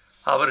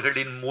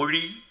 அவர்களின்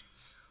மொழி,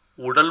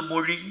 உடல்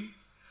மொழி,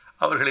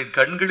 அவர்களின்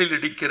கண்களில்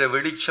இடிக்கிற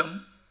வெளிச்சம்,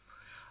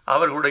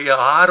 அவர்களுடைய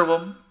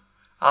ஆர்வம்,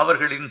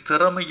 அவர்களின்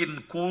திறமையின்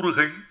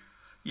கூறுகள்,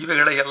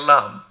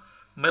 இவைகளையெல்லாம்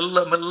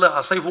மெல்ல மெல்ல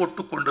அசை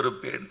போட்டு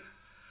கொண்டிருப்பேன்.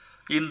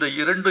 இந்த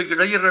இரண்டு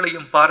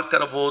இளைஞர்களையும்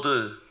பார்க்கிற போது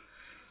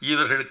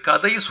இவர்கள்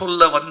கதை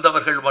சொல்ல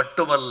வந்தவர்கள்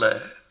மட்டுமல்ல,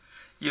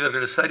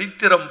 இவர்கள்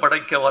சரித்திரம்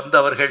படைக்க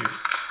வந்தவர்கள்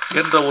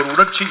என்ற ஒரு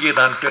உணர்ச்சியை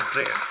நான்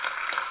பெற்றேன்.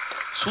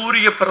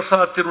 சூரிய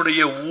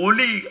பிரசாத்தினுடைய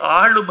ஒளி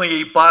ஆளுமையை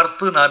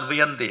பார்த்து நான்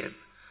வியந்தேன்.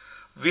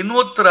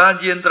 வினோத்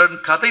ராஜேந்திரன்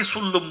கதை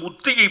சொல்லும்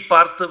உத்தியை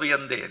பார்த்து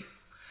வியந்தேன்.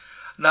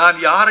 நான்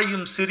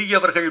யாரையும்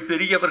சிறியவர்கள்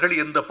பெரியவர்கள்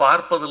என்று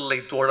பார்ப்பதில்லை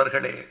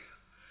தோழர்களே.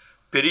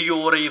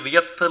 பெரியோரை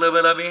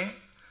வியத்தலுமிலமே,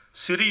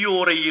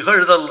 சிறியோரை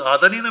இகழ்தல்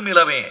அதனினும்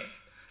இலமே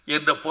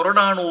என்ற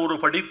புறநானூறு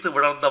படித்து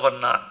வளர்ந்தவன்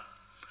நான்.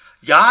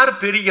 யார்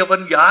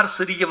பெரியவன் யார்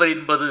சிறியவர்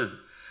என்பது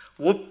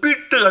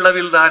ஒப்பீட்டு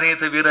அளவில் தானே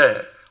தவிர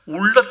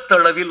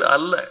உள்ளத்தளவில்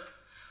அல்ல.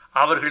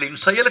 அவர்களின்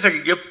செயல்கள்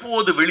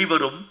எப்போது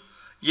வெளிவரும்,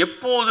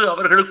 எப்போது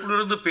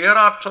அவர்களுக்குள்ளிருந்து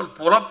பேராற்றல்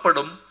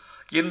புறப்படும்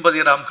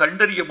என்பதை நாம்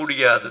கண்டறிய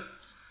முடியாது.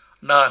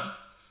 நான்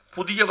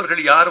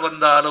புதியவர்கள் யார்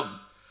வந்தாலும்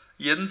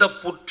எந்த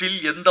புற்றில்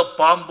எந்த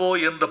பாம்போ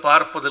என்று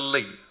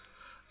பார்ப்பதில்லை,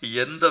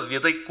 எந்த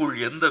விதைக்குள்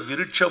எந்த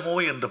விருட்சமோ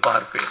என்று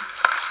பார்ப்பேன்,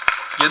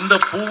 எந்த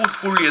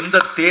பூவுக்குள்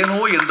எந்த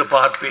தேனோ என்று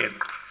பார்ப்பேன்.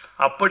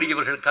 அப்படி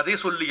இவர்கள் கதை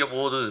சொல்லிய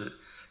போது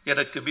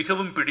எனக்கு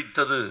மிகவும்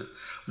பிடித்தது,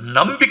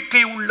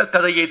 நம்பிக்கை உள்ள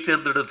கதையை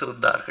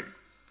தேர்ந்தெடுத்திருந்தார்கள்.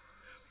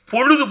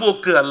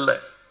 பொழுதுபோக்கு அல்ல,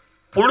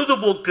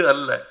 பொழுதுபோக்கு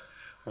அல்ல,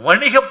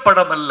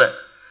 வணிகப்படம் அல்ல,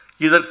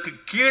 இதற்கு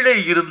கீழே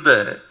இருந்த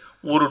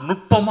ஒரு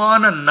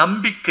நுட்பமான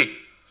நம்பிக்கை.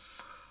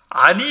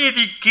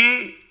 அநீதிக்கு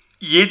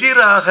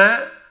எதிராக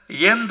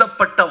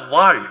ஏந்தப்பட்ட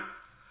வாள்,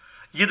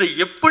 இதை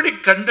எப்படி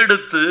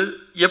கண்டெடுத்து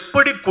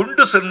எப்படி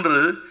கொண்டு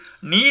சென்று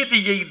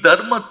நீதியை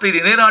தர்மத்தை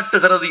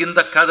நிலைநாட்டுகிறது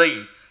இந்த கதை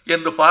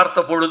என்று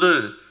பார்த்த பொழுது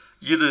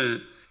இது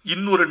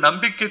இன்னொரு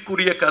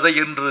நம்பிக்கைக்குரிய கதை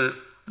என்று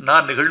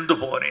நான் நிகழ்ந்து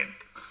போனேன்.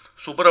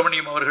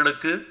 சுப்பிரமணியம்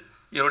அவர்களுக்கு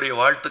என்னுடைய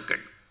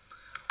வாழ்த்துக்கள்.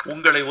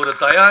 உங்களை ஒரு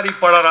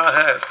தயாரிப்பாளராக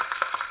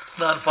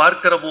நான்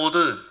பார்க்கிற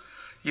போது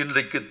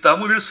இன்றைக்கு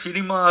தமிழ்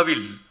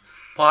சினிமாவில்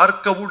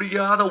பார்க்க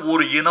முடியாத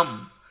ஒரு இனம்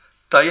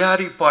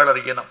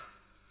தயாரிப்பாளர் இனம்.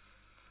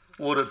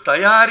 ஒரு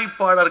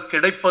தயாரிப்பாளர்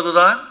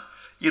கிடைப்பதுதான்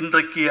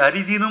இன்றைக்கு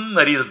அரிதினும்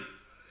அரிது.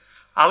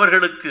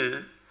 அவர்களுக்கு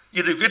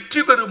இது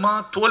வெற்றி பெறுமா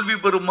தோல்வி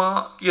பெறுமா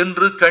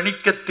என்று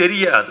கணிக்க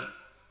தெரியாது.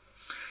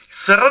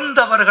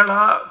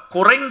 சிறந்தவர்களா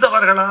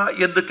குறைந்தவர்களா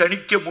என்று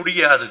கணிக்க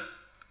முடியாது.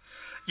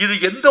 இது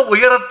எந்த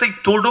உயரத்தை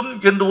தொடும்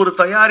என்று ஒரு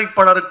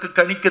தயாரிப்பாளருக்கு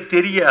கணிக்க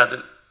தெரியாது.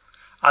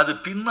 அது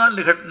பின்னால்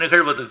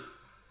நிகழ்வது.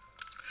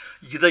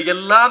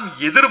 இதையெல்லாம்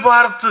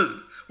எதிர்பார்த்து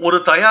ஒரு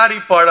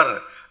தயாரிப்பாளர்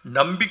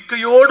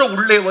நம்பிக்கையோடு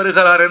உள்ளே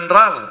வருகிறார்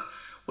என்றால்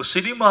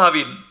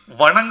சினிமாவின்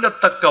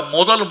வணங்கத்தக்க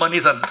முதல்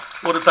மனிதன்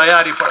ஒரு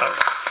தயாரிப்பாளர்.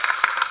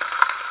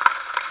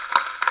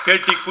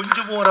 கேட்டி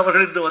குஞ்சுமோன்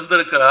அவர்கள் இன்று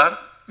வந்திருக்கிறார்.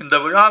 இந்த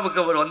விழாவுக்கு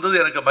அவர் வந்தது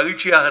எனக்கு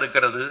மகிழ்ச்சியாக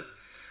இருக்கிறது.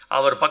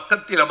 அவர்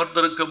பக்கத்தில்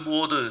அமர்ந்திருக்கும்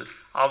போது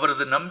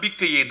அவரது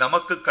நம்பிக்கையை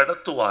நமக்கு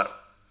கடத்துவார்,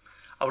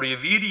 அவருடைய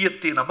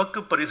வீரியத்தை நமக்கு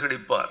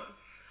பரிசளிப்பார்.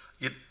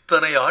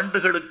 இத்தனை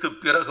ஆண்டுகளுக்கு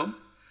பிறகும்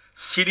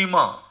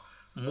சினிமா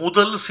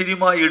முதல்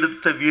சினிமா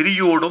எடுத்த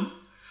வெறியோடும்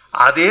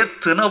அதே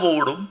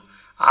தினவோடும்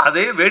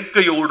அதே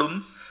வேட்கையோடும்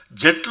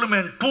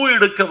ஜென்டில்மேன் 2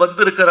 எடுக்க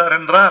வந்திருக்கிறார்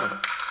என்றால்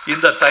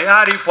இந்த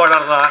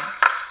தயாரிப்பாளர் தான்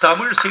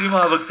தமிழ்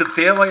சினிமாவுக்கு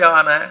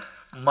தேவையான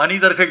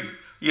மனிதர்கள்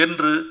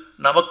என்று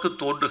நமக்கு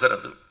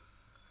தோன்றுகிறது.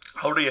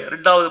 அவருடைய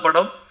 2வது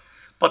படம்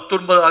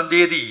 19ஆம்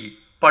தேதி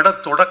பட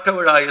தொடக்க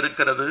விழா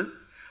இருக்கிறது.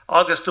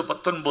 ஆகஸ்ட்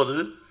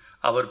 19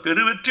 அவர்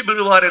பெருவெற்றி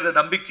பெறுவார் என்ற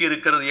நம்பிக்கை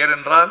இருக்கிறது.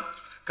 ஏனென்றால்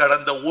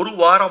கடந்த ஒரு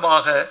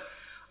வாரமாக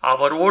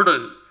அவரோடு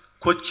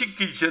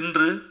கொச்சிக்கு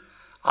சென்று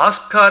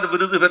ஆஸ்கார்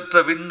விருது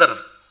பெற்ற வின்னர்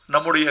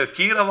நம்முடைய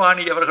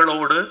கீரவாணி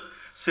அவர்களோடு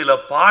சில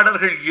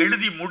பாடல்கள்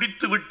எழுதி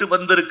முடித்து விட்டு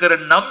வந்திருக்கிற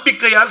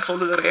நம்பிக்கையால்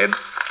சொல்லுகிறேன்,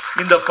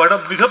 இந்த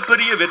படம்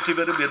மிகப்பெரிய வெற்றி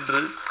பெறும்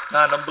என்று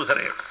நான்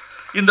நம்புகிறேன்.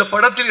 இந்த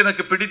படத்தில்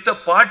எனக்கு பிடித்த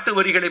பாட்டு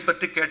வரிகளை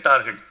பற்றி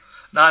கேட்டார்கள்.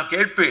 நான்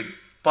கேட்பேன்,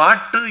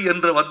 பாட்டு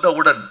என்று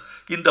வந்தவுடன்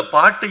இந்த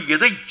பாட்டு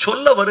எதை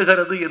சொல்ல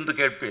வருகிறது என்று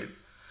கேட்பேன்.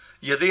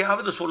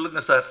 எதையாவது சொல்லுங்க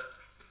சார்.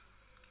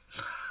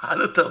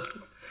 அது தவறு.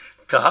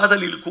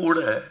 காதலில் கூட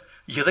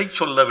எதை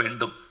சொல்ல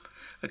வேண்டும்?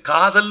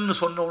 காதல்னு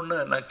சொன்ன உடனே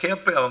நான்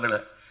கேட்பேன் அவங்கள,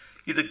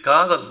 இது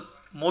காதல்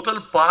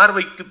முதல்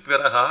பார்வைக்கு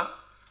பிறகா,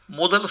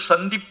 முதல்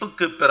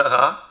சந்திப்புக்கு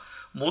பிறகா,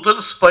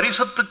 முதல்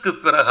ஸ்பரிசத்துக்கு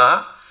பிறகா,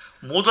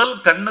 முதல்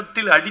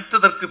கன்னத்தில்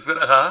அடித்ததற்கு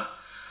பிறகா,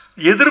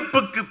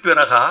 எதிர்ப்புக்கு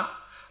பிறகா,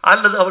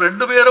 அல்லது அவர்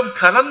 2 பேரும்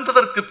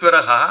கலந்ததற்கு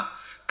பிறகா,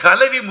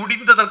 கலவி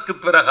முடிந்ததற்கு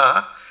பிறகா,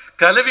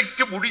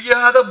 கலவிக்கு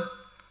முடியாத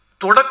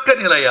தொடக்க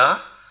நிலையா,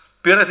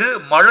 பிறகு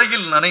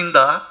மழையில்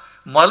நனைந்தா,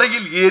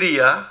 மலையில்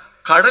ஏறியா,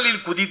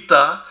 கடலில்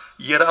குதித்தா,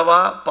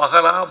 இரவா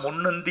பகலா,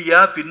 முன்னந்தியா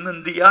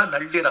பின்னந்தியா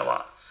நள்ளிரவா,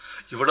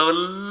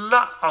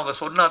 இவ்வளவெல்லாம் அவங்க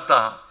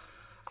சொன்னாதான்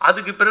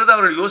அதுக்கு பிறகு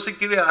அவர்கள்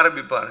யோசிக்கவே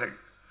ஆரம்பிப்பார்கள்.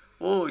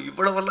 ஓ,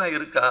 இவ்வளவெல்லாம்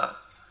இருக்கா?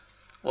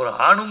 ஒரு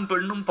ஆணும்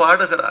பெண்ணும்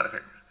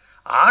பாடுகிறார்கள்.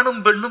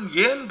 ஆணும் பெண்ணும்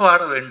ஏன்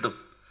பாட வேண்டும்?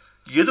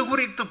 எது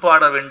குறித்து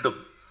பாட வேண்டும்?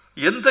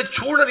 எந்த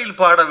சூழலில்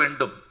பாட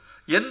வேண்டும்?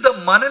 எந்த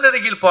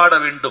மனநிலையில் பாட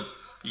வேண்டும்?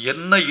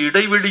 என்ன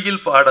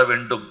இடைவெளியில் பாட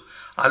வேண்டும்?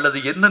 அல்லது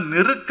என்ன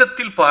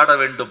நெருக்கத்தில் பாட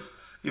வேண்டும்?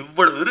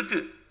 இவ்வளவு இருக்கு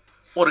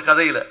ஒரு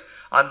கதையில.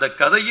 அந்த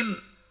கதையின்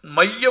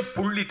மைய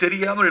புள்ளி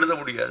தெரியாமல் எழுத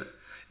முடியாது.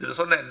 இதில்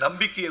சொன்னேன்,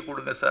 நம்பிக்கையை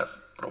கொடுங்க சார்.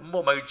 ரொம்ப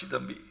மகிழ்ச்சி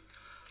தம்பி.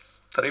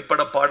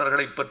 திரைப்பட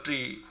பாடல்களை பற்றி,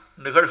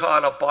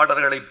 நிகழ்கால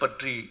பாடல்களை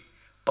பற்றி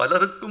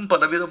பலருக்கும்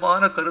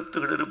பலவிதமான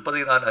கருத்துகள்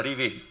இருப்பதை நான்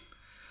அறிவேன்.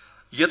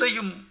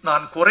 எதையும்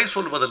நான் குறை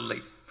சொல்வதில்லை.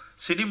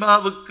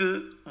 சினிமாவுக்கு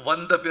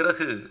வந்த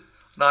பிறகு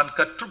நான்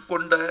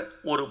கற்றுக்கொண்ட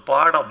ஒரு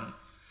பாடம்,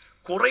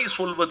 குறை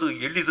சொல்வது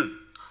எளிது,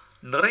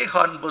 நிறை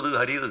காண்பது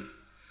அரிது.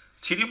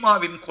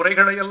 சினிமாவின்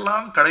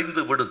குறைகளையெல்லாம்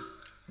களைந்து விடு,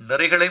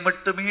 நிறைகளை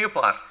மட்டுமே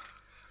பார்.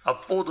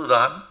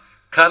 அப்போதுதான்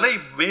கலை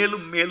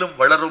மேலும் மேலும்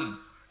வளரும்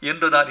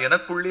என்று நான்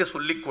எனக்குள்ளே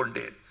சொல்லிக்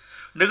கொண்டேன்.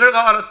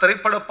 நிகழ்கால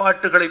திரைப்பட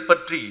பாட்டுகளை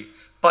பற்றி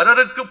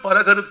பலருக்கு பல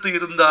கருத்து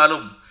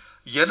இருந்தாலும்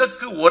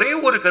எனக்கு ஒரே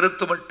ஒரு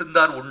கருத்து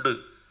மட்டும்தான் உண்டு.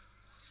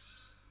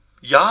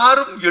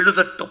 யாரும்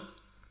எழுதட்டும்,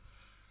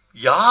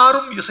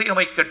 யாரும்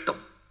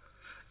இசையமைக்கட்டும்,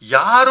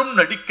 யாரும்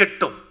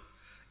நடிக்கட்டும்,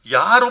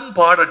 யாரும்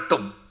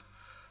பாடட்டும்,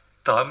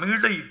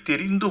 தமிழை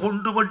தெரிந்து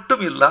கொண்டு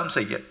மட்டும் எல்லாம்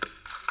செய்யட்டும்,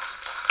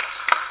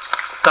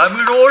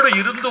 தமிழோடு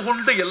இருந்து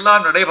கொண்டு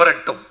எல்லாம்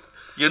நடைபெறட்டும்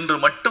என்று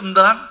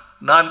மட்டும்தான்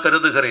நான்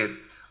கருதுகிறேன்.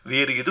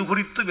 வேறு இது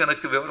குறித்தும்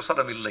எனக்கு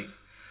விமர்சனம் இல்லை.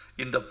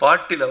 இந்த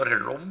பாட்டில்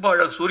அவர்கள் ரொம்ப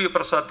அழகு. சூரிய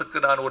பிரசாத்துக்கு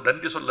நான் ஒரு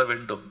நன்றி சொல்ல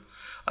வேண்டும்.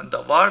 அந்த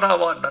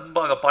வாடாவா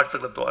நண்பாக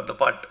பாட்டுகள்,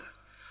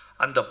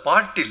 அந்த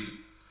பாட்டில்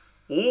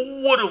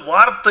ஒவ்வொரு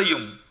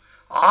வார்த்தையும்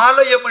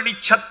ஆலயமணி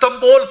சத்தம்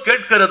போல்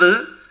கேட்கிறது.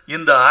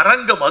 இந்த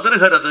அரங்கம்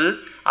அதிர்கிறது.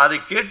 அதை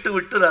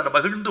கேட்டுவிட்டு நான்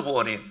மகிழ்ந்து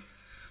போனேன்.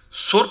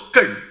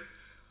 சொற்கள்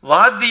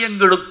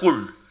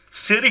வாத்தியங்களுக்குள்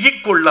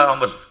செருகிக்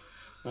கொள்ளாமல்,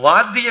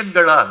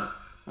 வாத்தியங்களால்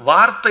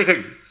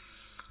வார்த்தைகள்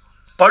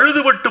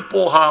பழுதுபட்டு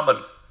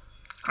போகாமல்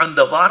அந்த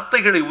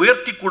வார்த்தைகளை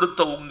உயர்த்தி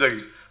கொடுத்த உங்கள்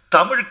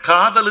தமிழ்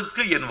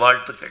காதலுக்கு என்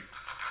வாழ்த்துக்கள்.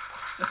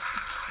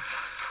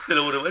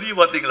 இதில் ஒரு வரி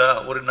பார்த்தீங்களா?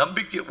 ஒரு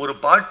நம்பிக்கை, ஒரு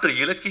பாட்டு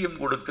இலக்கியம்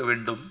கொடுக்க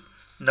வேண்டும்,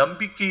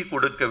 நம்பிக்கையை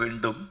கொடுக்க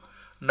வேண்டும்,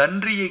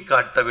 நன்றியை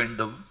காட்ட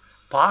வேண்டும்,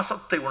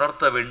 பாசத்தை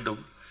உணர்த்த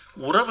வேண்டும்,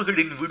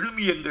 உறவுகளின்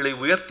விழுமியங்களை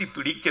உயர்த்தி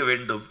பிடிக்க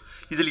வேண்டும்.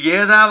 இதில்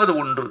ஏதாவது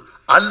ஒன்று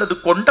அல்லது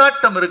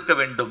கொண்டாட்டம் இருக்க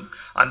வேண்டும்.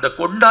 அந்த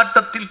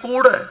கொண்டாட்டத்தில்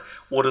கூட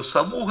ஒரு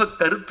சமூக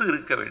கருத்து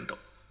இருக்க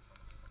வேண்டும்.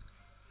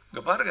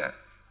 இங்க பாருங்க,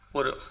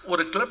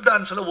 ஒரு கிளப்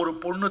டான்ஸில் ஒரு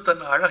பொண்ணு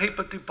தன் அழகை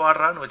பற்றி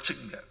பாடுறான்னு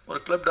வச்சுக்கோங்க. ஒரு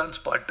கிளப்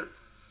டான்ஸ் பாட்டு.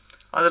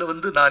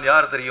 அதில் நான்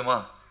யார் தெரியுமா,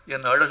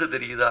 என் அழகு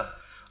தெரியுதா,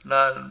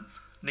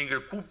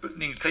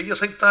 நீங்கள்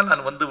கையசைத்தால்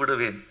நான் வந்து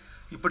விடுவேன்,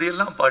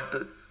 இப்படியெல்லாம் பாட்டு.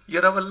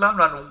 இரவெல்லாம்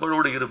நான்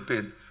உங்களோடு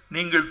இருப்பேன்,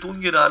 நீங்கள்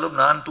தூங்கினாலும்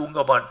நான்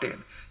தூங்க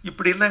மாட்டேன்,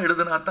 இப்படியெல்லாம்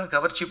எழுதினா தான்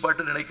கவர்ச்சி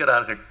பாட்டு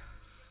நினைக்கிறார்கள்.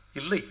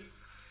 இல்லை,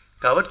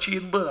 கவர்ச்சி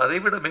என்பது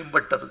அதைவிட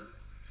மேம்பட்டது.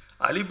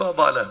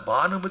 அலிபாபால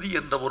பானுமதி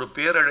என்ற ஒரு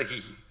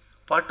பேரழகி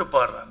பாட்டு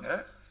பாடுறாங்க.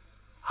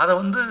 அதை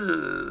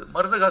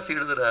மருதகாசி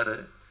எழுதுறாரு.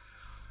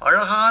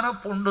 அழகான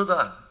பொண்ணு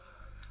தான்,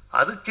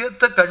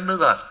 அதுக்கேற்ற கண்ணு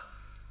தான்,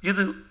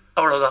 இது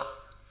அவ்வளோதான்.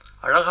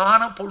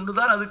 அழகான பொண்ணு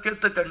தான்,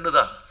 அதுக்கேற்ற கண்ணு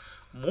தான்.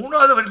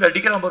 3வது வரையில்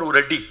அடிக்கிறான் பாரு ஒரு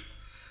அடி.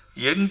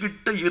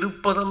 என்கிட்ட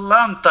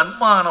இருப்பதெல்லாம்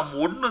தன்மானம்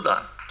ஒன்று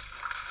தான்.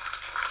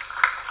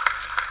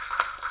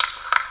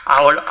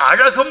 அவள்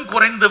அழகும்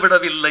குறைந்து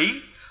விடவில்லை,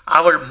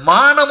 அவள்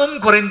மானமும்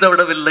குறைந்து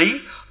விடவில்லை,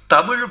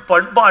 தமிழ்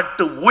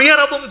பண்பாட்டு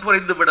உயரமும்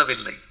குறைந்து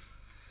விடவில்லை.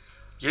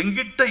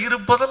 எங்கிட்ட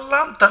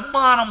இருப்பதெல்லாம்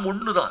தன்மானம்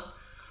ஒண்ணுதான்.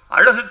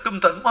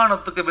 அழகுக்கும்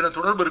தன்மானத்துக்கும் என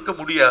தொடர்பு இருக்க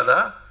முடியாதா?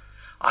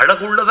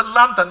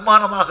 அழகுள்ளதெல்லாம்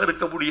தன்மானமாக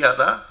இருக்க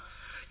முடியாதா?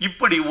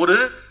 இப்படி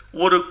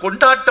ஒரு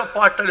கொண்டாட்ட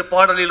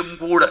பாடலிலும்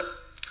கூட,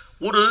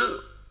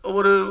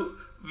 ஒரு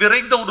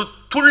விரைந்த ஒரு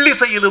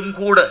துள்ளிசையிலும்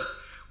கூட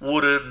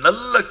ஒரு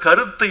நல்ல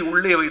கருத்தை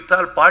உள்ளே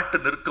வைத்தால் பாட்டு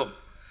நிற்கும்.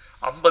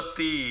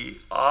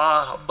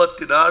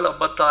 54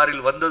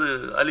 56 வந்தது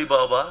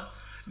அலிபாபா,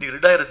 நீ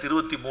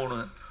 2023.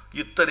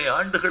 இத்தனை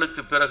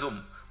ஆண்டுகளுக்கு பிறகும்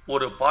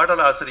ஒரு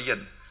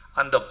பாடலாசிரியன்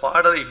அந்த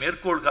பாடலை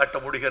மேற்கோள் காட்ட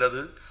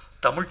முடிகிறது.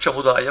 தமிழ்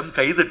சமுதாயம்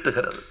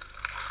கைதட்டுகிறது.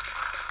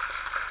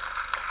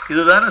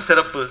 இதுதானே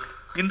சிறப்பு.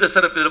 இந்த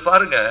சிறப்பு இதில்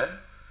பாருங்க,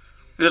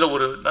 இதில்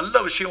ஒரு நல்ல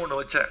விஷயம்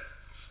ஒன்று வச்சேன்.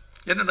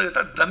 என்னென்னு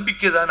கேட்டால்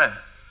நம்பிக்கை தானே.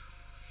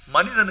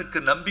 மனிதனுக்கு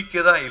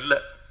நம்பிக்கை தான் இல்லை.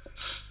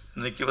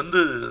 இன்னைக்கு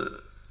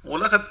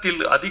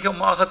உலகத்தில்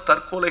அதிகமாக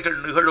தற்கொலைகள்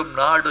நிகழும்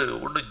நாடு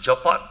ஒன்று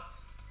ஜப்பான்,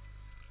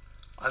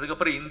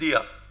 அதுக்கப்புறம்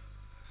இந்தியா,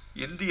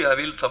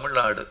 இந்தியாவில்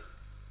தமிழ்நாடு.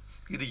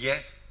 இது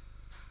ஏன்?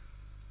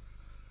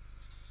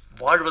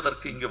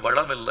 வாழ்வதற்கு இங்கு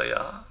வளம்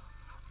இல்லையா?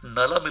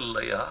 நலம்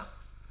இல்லையா?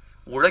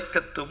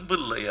 உழைக்க தெம்பு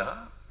இல்லையா?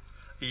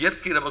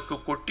 இயற்கை நமக்கு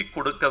கொட்டி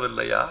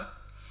கொடுக்கவில்லையா?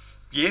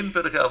 ஏன்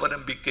பிறகு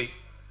அவநம்பிக்கை?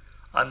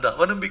 அந்த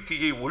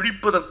அவநம்பிக்கையை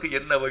ஒழிப்பதற்கு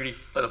என்ன வழி?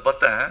 அதை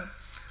பார்த்தேன்.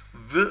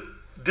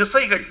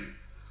 திசைகள்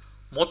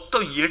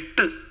மொத்தம்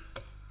 8,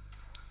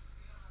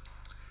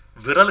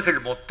 விரல்கள்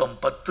மொத்தம்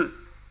 10.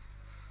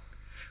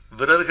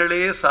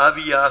 விரல்களே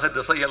சாவியாக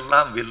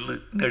திசையெல்லாம் வெல்லு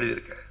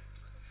எழுதியிருக்க.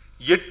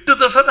 8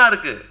 திசை தான்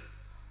இருக்கு,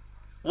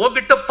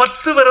 உங்ககிட்ட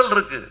 10 விரல்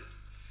இருக்கு.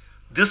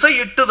 திசை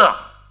 8 தான்,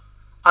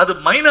 அது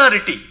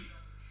மைனாரிட்டி.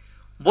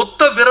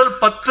 மொத்த விரல்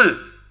 10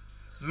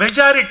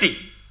 மெஜாரிட்டி.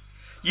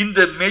 இந்த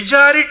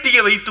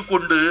மெஜாரிட்டியை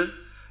வைத்துக்கொண்டு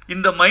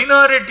இந்த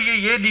மைனாரிட்டியை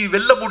ஏன் நீ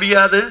வெல்ல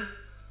முடியாது?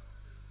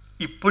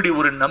 இப்படி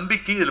ஒரு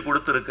நம்பிக்கை இதில்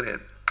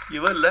கொடுத்திருக்கிறேன்.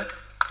 இவல்ல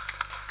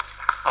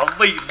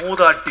அவ்வை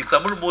மூதாட்டி,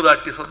 தமிழ்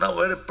மூதாட்டி சொன்னா,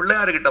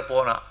 பிள்ளையார்கிட்ட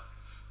போனா,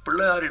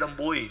 பிள்ளையாரிடம்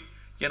போய்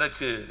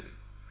எனக்கு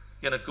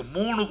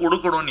 3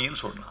 கொடுக்கணும் நீன்னு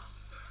சொன்னான்.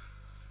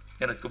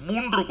 எனக்கு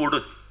 3 கொடு.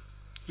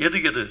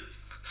 எது?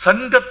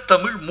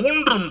 சங்கத்தமிழ்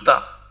 3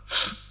 தான்.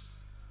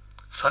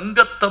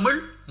 சங்கத்தமிழ்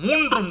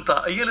 3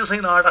 தான். இயலிசை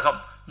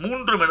நாடகம்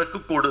 3 எனக்கு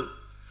கொடு.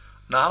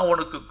 நான்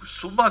உனக்கு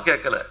சும்மா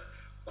கேட்கல,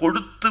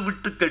 கொடுத்து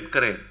விட்டு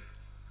கேட்கிறேன்.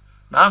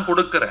 நான்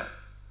கொடுக்கிறேன்.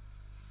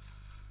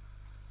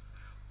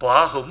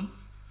 பாகும்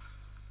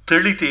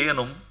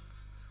தெளிதேனும்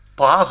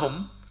பாகும்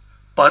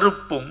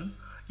பருப்பும்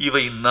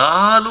இவை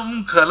 4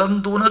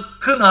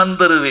 கலந்துனக்கு நான்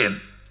தருவேன்.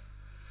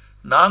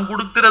 நான்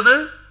கொடுக்கிறது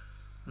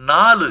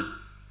 4,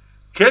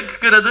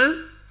 கேட்கிறது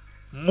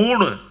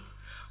 3.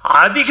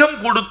 அதிகம்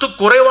கொடுத்து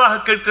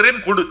குறைவாக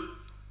கேட்கிறேன், கொடு.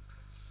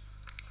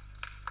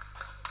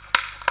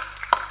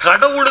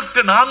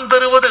 கடவுளுக்கு நான்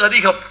தருவது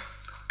அதிகம்,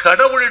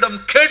 கடவுளிடம்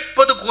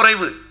கேட்பது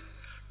குறைவு.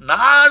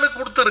 4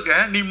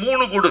 கொடுத்திருக்கேன், நீ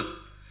 3 கொடு.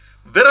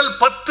 விரல்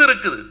 10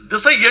 இருக்குது,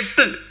 திசை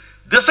 8.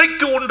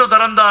 திசைக்கு 1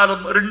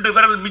 திறந்தாலும் 2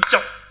 விரல்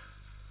மிச்சம்.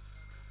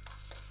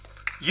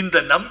 இந்த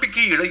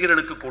நம்பிக்கை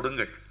இளைஞர்களுக்கு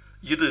கொடுங்கள்.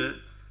 இது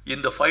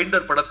இந்த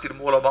ஃபைண்டர் படத்தின்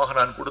மூலமாக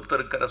நான்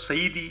கொடுத்திருக்கிற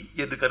செய்தி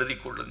என்று கருதி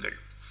கொள்ளுங்கள்.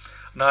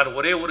 நான்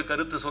ஒரே ஒரு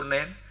கருத்து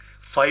சொன்னேன்.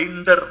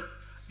 ஃபைண்டர்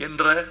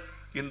என்ற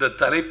இந்த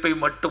தலைப்பை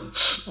மட்டும்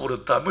ஒரு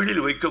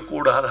தமிழில்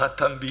வைக்கக்கூடாதா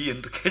தம்பி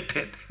என்று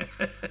கேட்டேன்.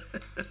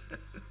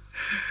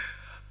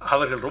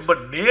 அவர்கள் ரொம்ப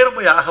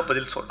நேர்மையாக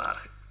பதில்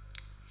சொன்னார்கள்.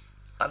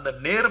 அந்த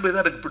நேர்மை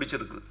தான் எனக்கு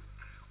பிடிச்சிருக்குது.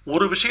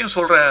 ஒரு விஷயம்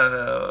சொல்றேன்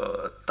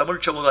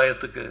தமிழ்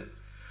சமுதாயத்துக்கு,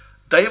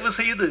 தயவு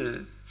செய்து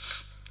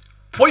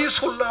பொய்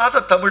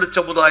சொல்லாத தமிழ்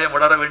சமுதாயம்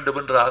வளர வேண்டும்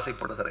என்று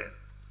ஆசைப்படுகிறேன்.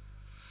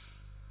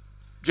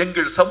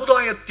 எங்கள்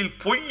சமுதாயத்தில்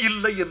பொய்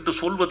இல்லை என்று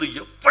சொல்வது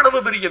எவ்வளவு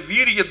பெரிய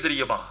வீரியம்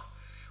தெரியுமா?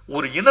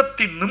 ஒரு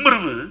இனத்தின்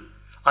நிமிர்வு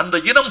அந்த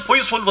இனம்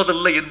பொய்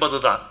சொல்வதில்லை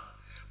என்பதுதான்.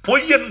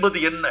 பொய் என்பது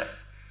என்ன?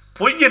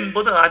 பொய்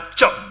என்பது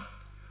அச்சம்,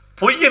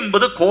 பொய்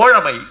என்பது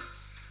கோழமை,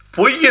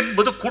 பொய்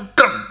என்பது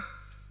குற்றம்,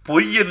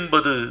 பொய்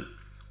என்பது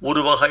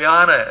ஒரு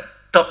வகையான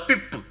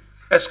தப்பிப்பு,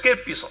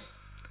 எஸ்கேபிசம்.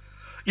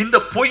 இந்த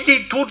பொய்யை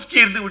தூக்கி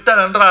எறிந்து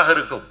விட்டால் நன்றாக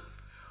இருக்கும்.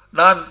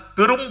 நான்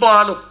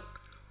பெரும்பாலும்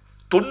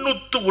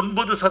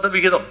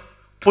 99%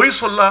 பொய்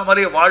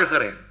சொல்லாமலே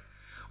வாழ்கிறேன்.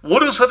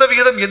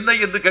 1% என்ன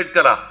என்று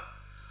கேட்கலாம்.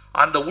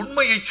 அந்த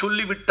உண்மையை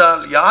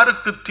சொல்லிவிட்டால்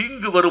யாருக்கு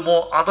தீங்கு வருமோ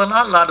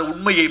அதனால் நான்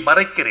உண்மையை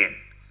மறைக்கிறேன்.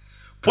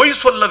 பொய்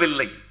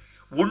சொல்லவில்லை,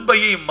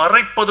 உண்மையை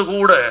மறைப்பது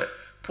கூட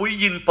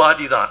பொய்யின்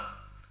பாதிதான்.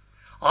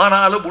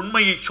 ஆனாலும்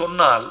உண்மையை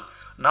சொன்னால்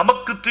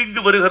நமக்கு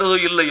தீங்கு வருகிறதோ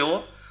இல்லையோ,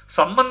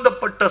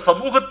 சம்பந்தப்பட்ட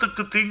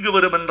சமூகத்துக்கு தீங்கு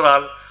வரும்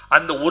என்றால்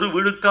அந்த 1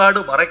 விழுக்காடு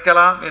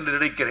மறைக்கலாம் என்று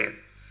நினைக்கிறேன்.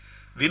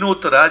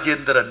 வினோத்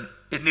ராஜேந்திரன்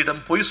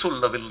என்னிடம் பொய்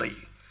சொல்லவில்லை.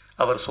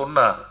 அவர்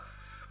சொன்னார்,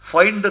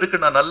 ஃபைண்டருக்கு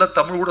நான் நல்ல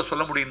தமிழ் கூட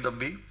சொல்ல முடியும்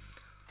தம்பி.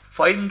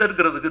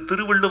 ஃபைண்டர்ங்கிறதுக்கு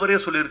திருவள்ளுவரே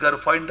சொல்லியிருக்காரு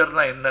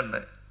ஃபைண்டர்னா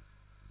என்னன்னு.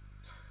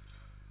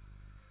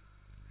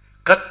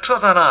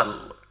 கற்றதனால்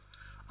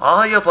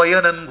ஆய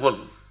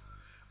பயனன்கொல்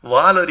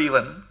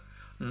வாலறிவன்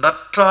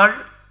நற்றாள்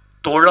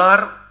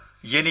தொழார்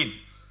எனின்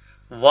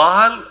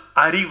வால்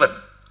அறிவன்,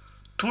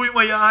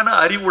 தூய்மையான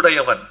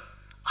அறிவுடையவன்,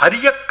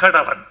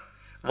 அறியக்கடவன்,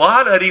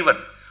 வால்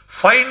அறிவன்,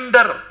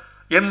 ஃபைண்டர்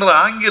என்ற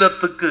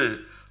ஆங்கிலத்துக்கு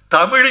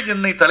தமிழில்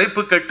என்னை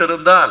தலைப்பு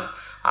கேட்டிருந்தால்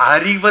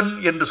அறிவன்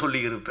என்று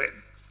சொல்லியிருப்பேன்.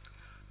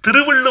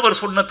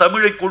 திருவள்ளுவர் சொன்ன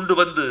தமிழை கொண்டு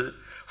வந்து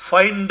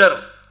ஃபைண்டர்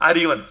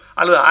அறிவன்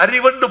அல்லது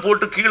அறிவன்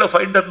போட்டு கீழே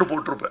ஃபைண்டர்னு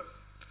போட்டிருப்பேன்.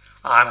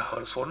 ஆனால்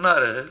அவர்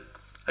சொன்னார்,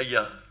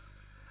 ஐயா,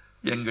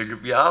 எங்கள்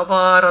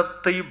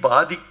வியாபாரத்தை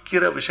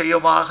பாதிக்கிற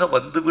விஷயமாக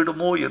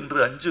வந்துவிடுமோ என்று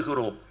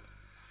அஞ்சுகிறோம்.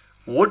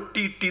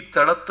 ஓடிடி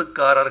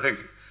தளத்துக்காரர்கள்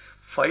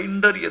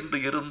ஃபைண்டர் என்று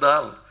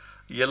இருந்தால்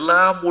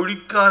எல்லா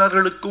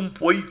மொழிக்காரர்களுக்கும்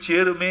போய்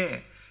சேருமே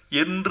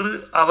என்று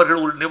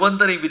அவர்கள் ஒரு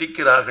நிபந்தனை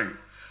விதிக்கிறார்கள்.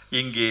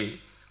 இங்கே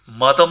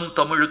மதம்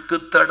தமிழுக்கு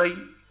தடை,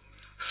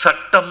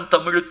 சட்டம்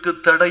தமிழுக்கு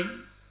தடை,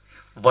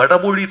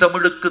 வடமொழி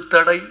தமிழுக்கு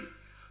தடை,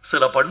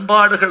 சில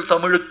பண்பாடுகள்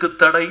தமிழுக்கு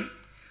தடை,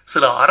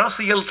 சில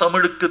அரசியல்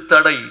தமிழுக்கு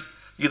தடை.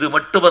 இது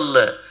மட்டுமல்ல,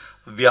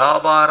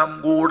 வியாபாரம்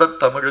கூட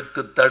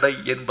தமிழுக்கு தடை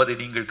என்பதை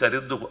நீங்கள்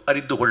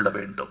அறிந்து கொள்ள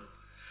வேண்டும்.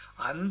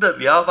 அந்த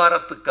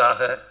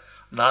வியாபாரத்துக்காக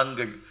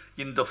நாங்கள்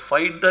இந்த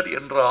ஃபைண்டர்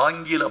என்ற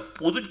ஆங்கில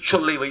பொது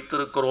சொல்லை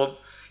வைத்திருக்கிறோம்.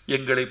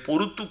 எங்களை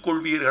பொறுத்து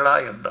கொள்வீர்களா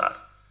என்றார்.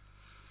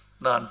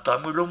 நான்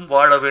தமிழும்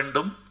வாழ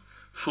வேண்டும்,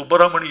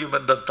 சுப்பிரமணியம்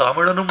என்ற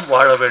தமிழனும்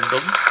வாழ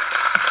வேண்டும்.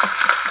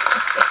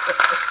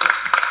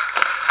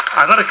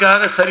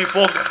 அதற்காக சரி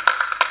போங்க,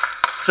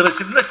 சில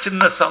சின்ன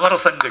சின்ன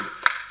சமரசங்கள்.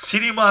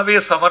 சினிமாவே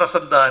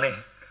சமரசம்தானே,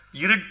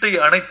 இருட்டை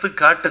அணைத்து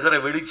காட்டுகிற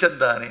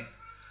வெளிச்சம்தானே.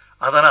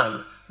 அதனால்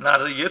நான்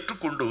அதை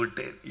ஏற்றுக்கொண்டு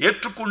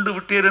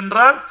விட்டேன்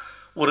என்றால்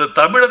ஒரு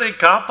தமிழனை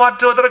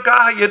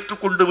காப்பாற்றுவதற்காக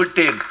ஏற்றுக்கொண்டு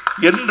விட்டேன்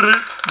என்று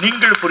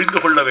நீங்கள் புரிந்து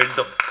கொள்ள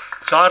வேண்டும்.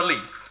 சார்லி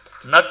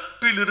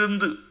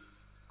நட்பிலிருந்து,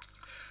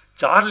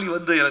 சார்லி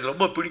எனக்கு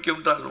ரொம்ப பிடிக்கும்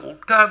என்றால்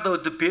உட்கார்ந்து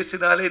வச்சு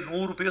பேசினாலே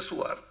 100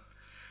 பேசுவார்.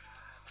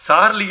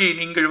 சார்லியை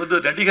நீங்கள்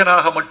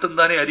நடிகராக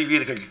மட்டும்தானே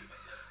அறிவீர்கள்.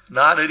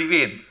 நான்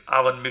அறிவேன்,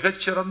 அவன்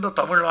மிகச்சிறந்த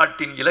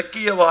தமிழ்நாட்டின்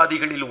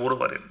இலக்கியவாதிகளில்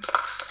ஒருவர் என்று.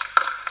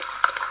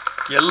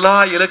 எல்லா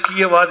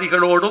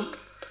இலக்கியவாதிகளோடும்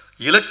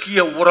இலக்கிய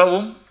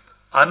உறவும்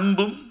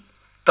அன்பும்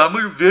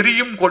தமிழ்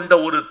வெறியும் கொண்ட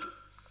ஒரு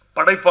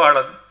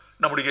படைப்பாளன்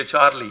நம்முடைய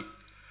சார்லி.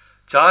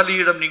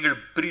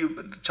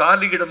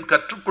 சார்லியிடம்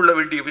கற்றுக்கொள்ள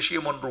வேண்டிய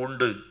விஷயம் ஒன்று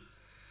உண்டு.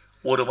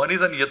 ஒரு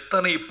மனிதன்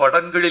எத்தனை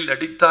படங்களில்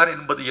நடித்தான்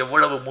என்பது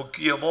எவ்வளவு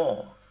முக்கியமோ,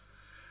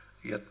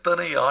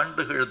 எத்தனை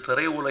ஆண்டுகள்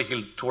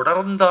திரையுலகில்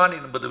தொடர்ந்தான்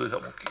என்பது மிக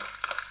முக்கியம்.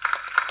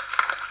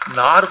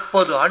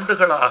 40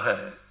 ஆண்டுகளாக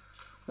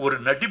ஒரு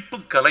நடிப்பு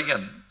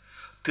கலைஞன்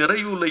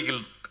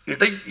திரையுலகில்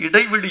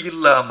இடைவெளி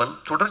இல்லாமல்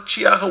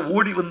தொடர்ச்சியாக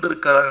ஓடி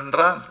வந்திருக்கிறார்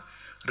என்றால்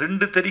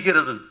 2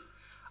 தெரிகிறது.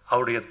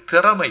 அவருடைய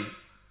திறமை,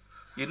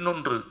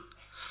 இன்னொன்று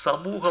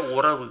சமூக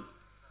உறவு.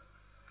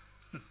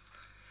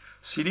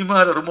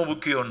 சினிமாவில் ரொம்ப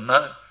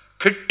முக்கியம்னா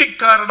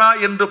கெட்டிக்காரனா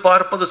என்று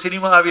பார்ப்பது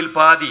சினிமாவில்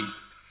பாதி,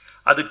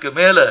 அதுக்கு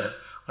மேல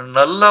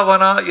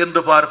நல்லவனா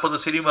என்று பார்ப்பது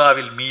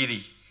சினிமாவில் மீதி.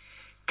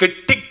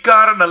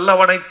 கெட்டிக்கார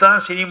நல்லவனைத்தான்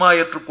சினிமா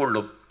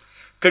ஏற்றுக்கொள்ளும்.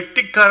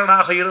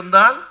 கெட்டிக்காரனாக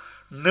இருந்தால்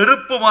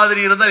நெருப்பு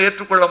மாதிரி இருந்தால்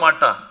ஏற்றுக்கொள்ள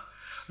மாட்டான்.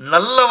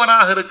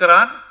 நல்லவனாக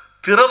இருக்கிறான்,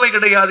 திறமை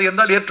கிடையாது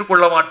என்றால்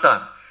ஏற்றுக்கொள்ள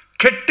மாட்டான்.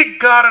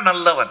 கெட்டிக்கார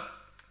நல்லவன்,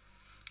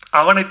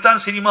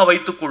 அவனைத்தான் சினிமா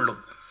வைத்துக்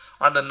கொள்ளும்.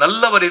 அந்த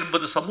நல்லவர்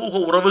என்பது சமூக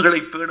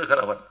உறவுகளை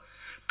பேணுகிறவன்.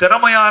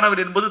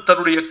 திறமையானவர் என்பது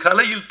தன்னுடைய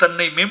கலையில்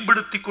தன்னை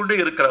மேம்படுத்தி கொண்டே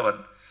இருக்கிறவன்.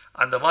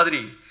 அந்த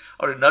மாதிரி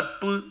அவருடைய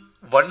நட்பு,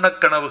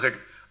 வண்ணக்கனவுகள்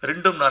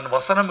 2ம் நான்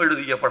வசனம்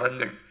எழுதிய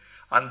படங்கள்.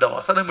 அந்த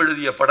வசனம்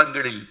எழுதிய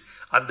படங்களில்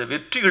அந்த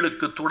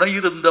வெற்றிகளுக்கு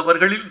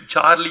துணையிருந்தவர்களில்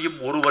சார்லியும்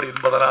ஒருவர்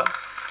என்பதனால்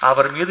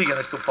அவர் மீது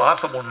எனக்கு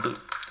பாசம் உண்டு.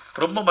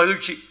 ரொம்ப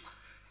மகிழ்ச்சி.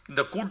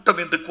 இந்த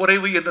கூட்டம் இன்று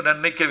குறைவு என்று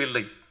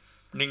நினைக்கவில்லை.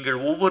 நீங்கள்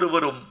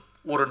ஒவ்வொருவரும்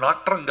ஒரு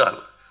நாற்றங்கால்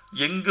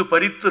எங்கு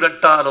பறித்து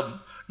நட்டாலும்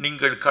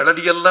நீங்கள்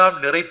கடலியெல்லாம்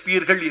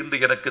நிறைப்பீர்கள் என்று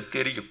எனக்கு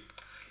தெரியும்.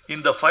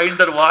 இந்த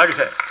ஃபைண்டர் வாழ்க,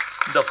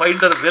 இந்த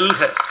ஃபைண்டர்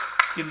வெல்க.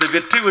 இந்த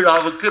வெற்றி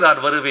விழாவுக்கு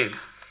நான் வருவேன்.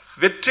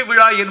 வெற்றி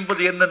விழா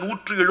என்பது என்ன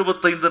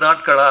 175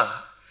 நாட்களா?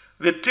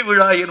 வெற்றி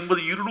விழா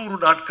என்பது 200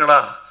 நாட்களா?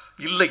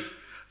 இல்லை.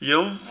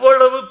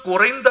 எவ்வளவு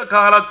குறைந்த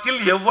காலத்தில்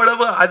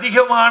எவ்வளவு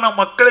அதிகமான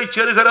மக்களை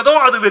சேருகிறதோ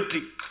அது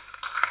வெற்றி.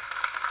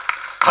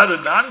 அது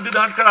 4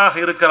 நாட்களாக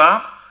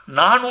இருக்கலாம்,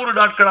 400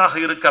 நாட்களாக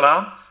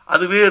இருக்கலாம்,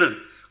 அது வேறு.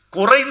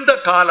 குறைந்த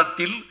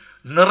காலத்தில்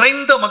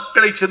நிறைந்த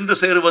மக்களை சென்று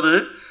சேருவது,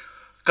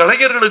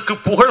 கலைஞர்களுக்கு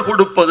புகழ்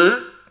கொடுப்பது,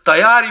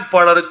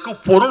 தயாரிப்பாளருக்கு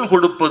பொருள்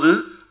கொடுப்பது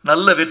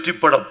நல்ல வெற்றி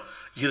படம்.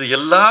 இது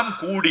எல்லாம்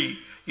கூடி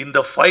இந்த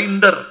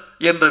ஃபைண்டர்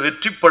என்ற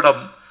வெற்றி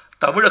படம்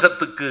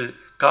தமிழகத்துக்கு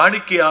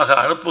காணிக்கையாக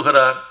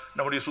அனுப்புகிறார்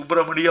நம்முடைய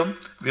சுப்பிரமணியம்,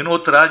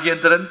 வினோத்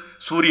ராஜேந்திரன்,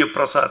 சூரிய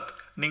பிரசாத்.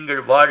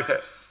 நீங்கள் வாழ்க.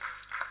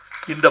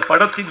 இந்த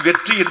படத்தின்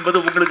வெற்றி என்பது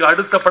உங்களுக்கு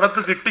அடுத்த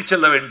படத்துக்கு இட்டு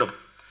செல்ல வேண்டும்.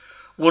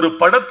 ஒரு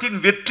படத்தின்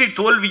வெற்றி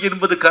தோல்வி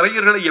என்பது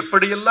கலைஞர்களை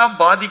எப்படியெல்லாம்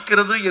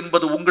பாதிக்கிறது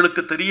என்பது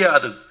உங்களுக்கு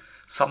தெரியாது,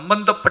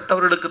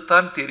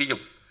 சம்பந்தப்பட்டவர்களுக்குத்தான்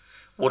தெரியும்.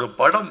 ஒரு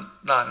படம்,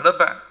 நான்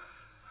நினைப்பேன்,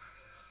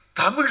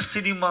 தமிழ்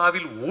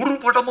சினிமாவில் ஒரு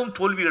படமும்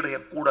தோல்வி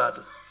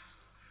அடையக்கூடாது.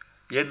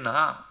 ஏன்னா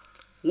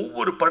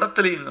ஒவ்வொரு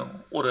படத்திலையும்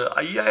ஒரு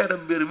 5000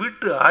 பேர்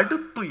வீட்டு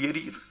அடுப்பு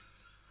எரியுது,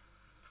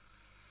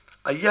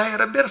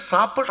 5000 பேர்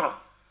சாப்பிட்றான்,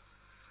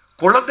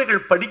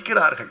 குழந்தைகள்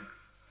படிக்கிறார்கள்,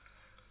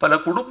 பல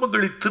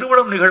குடும்பங்களில்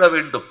திருமணம் நிகழ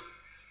வேண்டும்,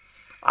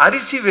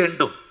 அரிசி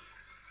வேண்டும்,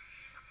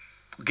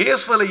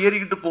 கேஸ் விலை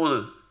ஏறிக்கிட்டு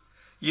போகுது.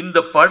 இந்த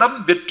படம்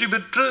வெற்றி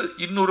பெற்று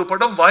இன்னொரு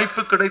படம்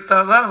வாய்ப்பு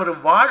கிடைத்தால்தான் அவர்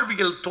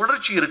வாழ்வியல்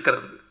தொடர்ச்சி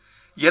இருக்கிறது.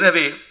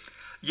 எனவே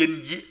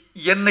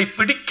என்னை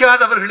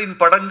பிடிக்காதவர்களின்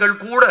படங்கள்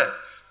கூட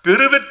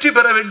பெருவெற்றி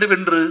பெற வேண்டும்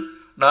என்று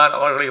நான்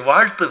அவர்களை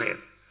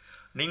வாழ்த்துவேன்.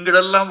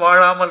 நீங்களெல்லாம்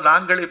வாழாமல்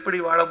நாங்கள் எப்படி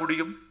வாழ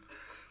முடியும்?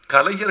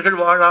 கலைஞர்கள்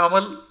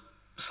வாழாமல்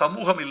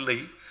சமூகம் இல்லை,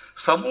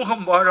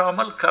 சமூகம்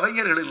வாழாமல்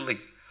கலைஞர்கள் இல்லை.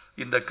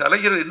 இந்த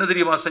கலைஞர்கள் என்ன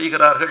தெரியுமா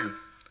செய்கிறார்கள்?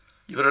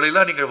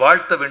 இவர்களெல்லாம் நீங்கள்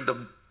வாழ்த்த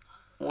வேண்டும்.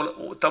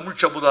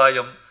 தமிழ்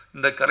சமுதாயம்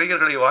இந்த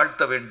கலைஞர்களை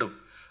வாழ்த்த வேண்டும்.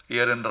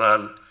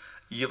 ஏனென்றால்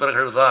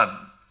இவர்கள்தான்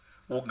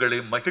உங்களை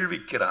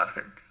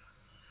மகிழ்விக்கிறார்கள்,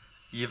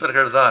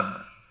 இவர்கள்தான்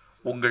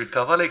உங்கள்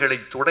கவலைகளை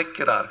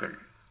துடைக்கிறார்கள்,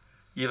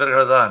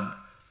 இவர்கள்தான்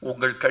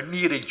உங்கள்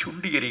கண்ணீரை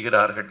சுண்டி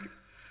எறிகிறார்கள்,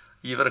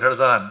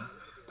 இவர்கள்தான்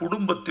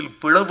குடும்பத்தில்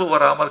பிளவு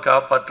வராமல்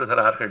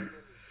காப்பாற்றுகிறார்கள்,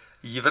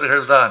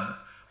 இவர்கள்தான்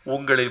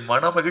உங்களை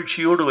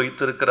மனமகிழ்ச்சியோடு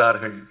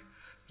வைத்திருக்கிறார்கள்,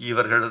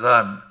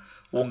 இவர்கள்தான்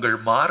உங்கள்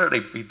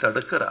மாரடைப்பை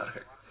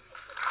தடுக்கிறார்கள்.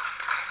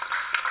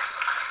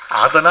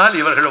 அதனால்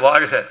இவர்கள்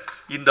வாழ்க,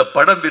 இந்த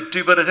படம்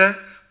வெற்றி பெறுக,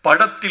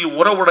 படத்தில்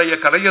உறவுடைய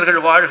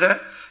கலைஞர்கள் வாழ்க,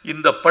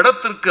 இந்த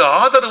படத்திற்கு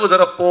ஆதரவு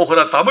தரப்போகிற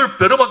தமிழ்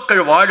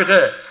பெருமக்கள் வாழ்க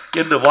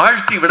என்று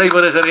வாழ்த்தி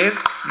விடைபெறுகிறேன்.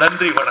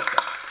 நன்றி,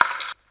 வணக்கம்.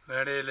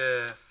 மேடையில்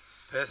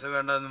பேச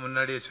வேண்டாம்னு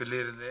முன்னாடியே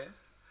சொல்லியிருந்தேன்.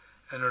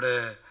 என்னுடைய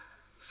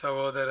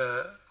சகோதர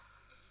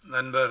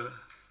நண்பர்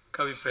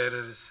கவி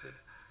பேரரசு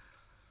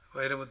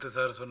வைரமுத்து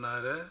சார்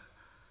சொன்னார்,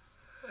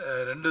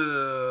 2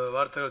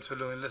 வார்த்தைகள்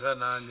சொல்லுவோம். இல்லை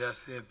சார், நான்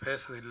ஜாஸ்தி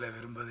பேசுவதில்லை,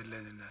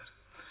 விரும்புவதில்லைன்னு சொன்னார்.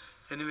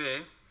 எனிவே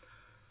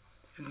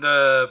இந்த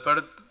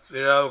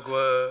விழாவுக்கு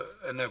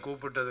என்னை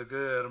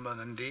கூப்பிட்டதுக்கு ரொம்ப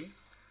நன்றி.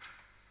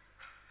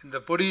 இந்த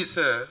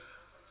ப்ரொடியூசர்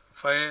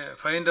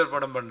ஃபைண்டர்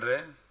படம்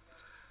பண்ணுறேன்.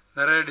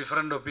 நிறைய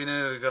டிஃப்ரெண்ட்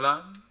ஒப்பீனியன்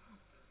இருக்கலாம்.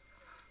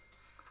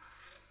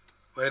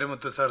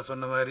 வைரமுத்து சார்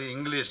சொன்ன மாதிரி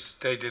இங்கிலீஷ்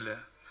டைட்டில்.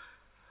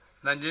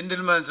 நான்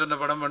ஜென்டில்மேன் சொன்ன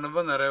படம்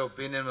பண்ணும்போது நிறைய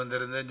ஒப்பீனியன்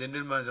வந்திருந்தேன்.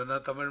 ஜென்டில்மேன்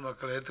சொன்னால் தமிழ்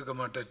மக்கள் ஏற்றுக்க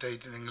மாட்டேன்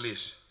டைட்டில்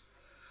இங்கிலீஷ்.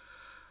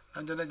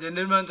 நான் சொன்னேன்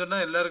ஜென்டில்மேன்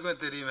சொன்னால் எல்லாருக்குமே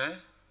தெரியுமே.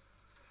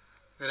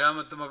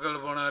 கிராமத்து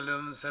மக்கள்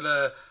போனாலும் சில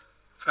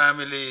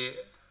ஃபேமிலி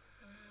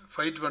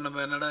ஃபைட்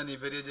பண்ணும்போது என்னடா நீ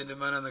பெரிய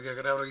ஜென்டில்மேன் அந்த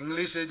கேட்குறேன். அவருக்கு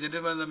இங்கிலீஷ்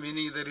ஜென்டில்மேன் தான்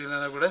மீனிங்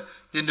தெரியலன்னா கூட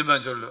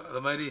ஜென்டில்மேன் சொல்லும்.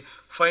 அது மாதிரி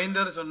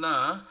ஃபைண்டர்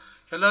சொன்னால்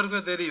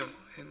எல்லாருக்குமே தெரியும்.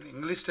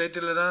 இங்கிலீஷ்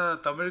டைட்டில்னா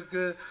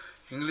தமிழுக்கு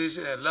இங்கிலீஷ்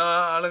எல்லா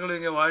ஆளுங்களும்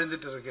இங்கே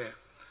வாழ்ந்துட்டு இருக்கேன்.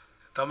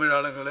 தமிழ்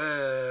ஆளுங்களே,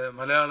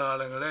 மலையாள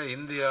ஆளுங்களே,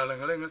 ஹிந்தி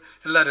ஆளுங்களே,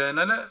 எல்லோரும்.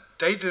 அதனால்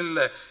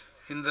டைட்டிலில்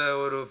இந்த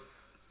ஒரு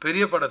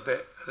பெரிய படத்தை,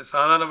 அது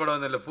சாதாரண படம்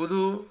வந்து இல்லை, புது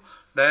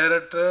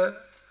டைரக்டர்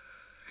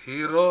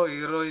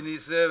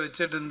ஹீரோயினிஸை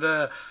வச்சுட்டு இந்த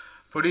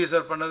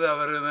ப்ரொடியூசர் பண்ணது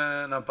அவர்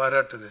நான்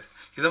பாராட்டுது.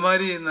 இது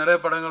மாதிரி நிறைய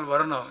படங்கள்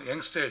வரணும்.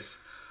 யங்ஸ்டர்ஸ்,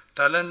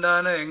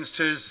 டேலண்டான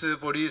யங்ஸ்டர்ஸு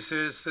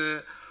ப்ரொடியூசர்ஸு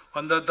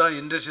வந்தால் தான்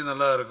இண்டஸ்ட்ரி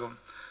நல்லா இருக்கும்.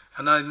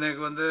 ஆனால்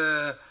இன்றைக்கி வந்து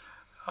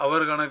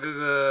அவர்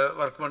கணக்குக்கு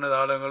ஒர்க் பண்ணது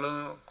ஆளுங்களும்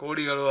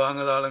கோடிகள்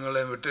வாங்குத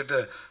ஆளுங்களையும் விட்டுட்டு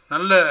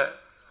நல்ல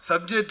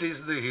சப்ஜெக்ட்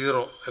இஸ் த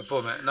ஹீரோ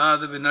எப்போவுமே. நான்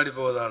அது பின்னாடி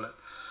போகாத ஆள்.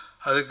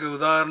 அதுக்கு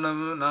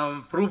உதாரணம் நான்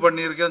ப்ரூவ்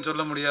பண்ணியிருக்கேன்னு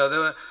சொல்ல முடியாத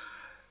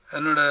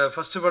என்னோடய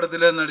ஃபஸ்ட்டு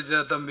படத்திலே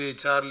நடித்த தம்பி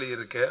சார்லி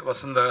இருக்கே,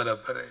 வசந்தகால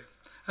அப்பரே,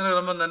 எனக்கு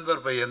ரொம்ப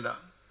நண்பர்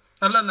பையன்தான்,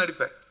 நல்லா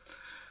நடிப்பேன்.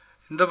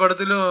 இந்த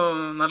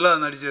படத்திலும் நல்லா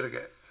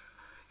நடிச்சிருக்கேன்.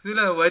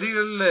 இதில்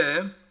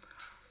வரிகளில்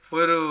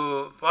ஒரு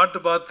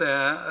பாட்டு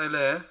பார்த்தேன்,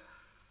 அதில்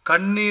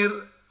கண்ணீர்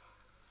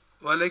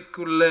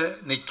வலைக்குள்ளே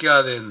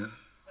நிற்காதேன்னு.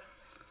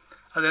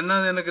 அது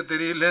என்னது எனக்கு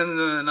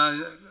தெரியலன்னு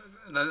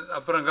நான்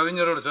அப்புறம்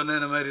கவிஞரோட சொன்னேன்.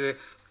 இந்த மாதிரி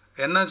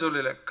என்ன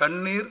சொல்லலை,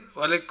 கண்ணீர்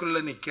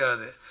வலைக்குள்ளே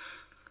நிற்காது.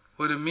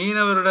 ஒரு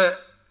மீனவரோட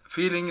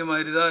ஃபீலிங்கு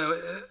மாதிரி தான்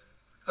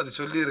அது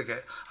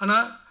சொல்லியிருக்கேன்.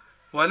 ஆனால்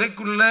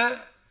வலைக்குள்ளே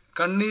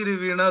கண்ணீர்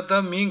வீணாக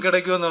தான் மீன்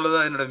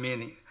கிடைக்கும்னுள்ளதான் என்னோடய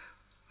மீனிங்.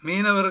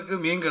 மீனவருக்கு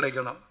மீன்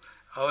கிடைக்கணும்.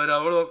 அவர்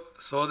அவ்வளோ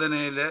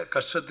சோதனையில்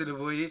கஷ்டத்தில்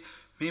போய்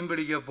மீன்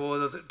பிடிக்க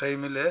போகிற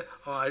டைமில்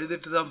அவன்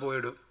அழுதுட்டு தான்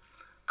போயிடும்.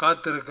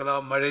 காற்று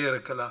இருக்கலாம், மழை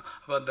இருக்கலாம்.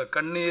 அப்போ அந்த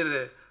கண்ணீர்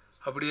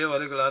அப்படியே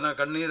வலிக்கலாம். ஆனால்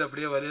கண்ணீர்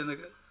அப்படியே வலிந்து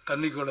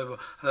தண்ணிக்குள்ளே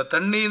அந்த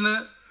தண்ணின்னு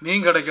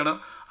மீன்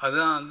கிடைக்கணும்.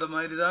 அதுதான் அந்த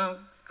மாதிரி தான்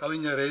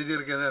கவிஞர்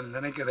எழுதியிருக்கேன்னு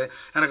நினைக்கிறேன்.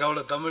 எனக்கு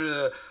அவ்வளோ தமிழ்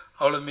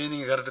அவ்வளோ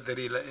மீனிங் கரெக்டாக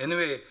தெரியல.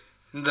 எனிவே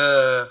இந்த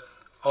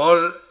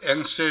all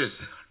youngsters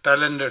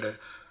talented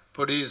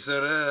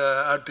producer,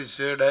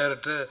 artist,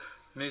 director,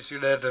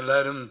 music director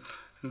எல்லோரும்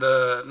இந்த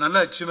நல்ல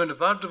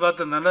அச்சீவ்மெண்ட் பாட்டு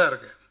பார்த்து நல்லா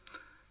இருக்கு.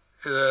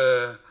 இது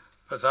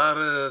இப்போ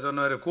சாரு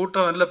சொன்ன மாதிரி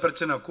கூட்டம் நல்ல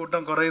பிரச்சனை,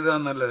 கூட்டம்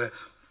குறையுதான் நல்லது,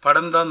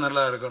 படம் தான்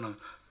நல்லா இருக்கணும்.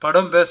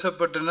 படம்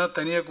பேசப்பட்டுன்னா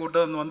தனியாக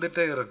கூட்டம்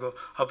வந்துகிட்டே இருக்கும்,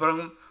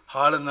 அப்புறம்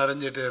ஹாலு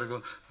நிறைஞ்சிட்டே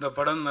இருக்கும். இந்த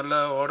படம் நல்லா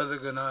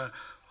ஓடுறதுக்கு நான்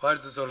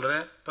வாழ்த்து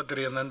சொல்கிறேன்.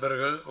 பத்திரிகை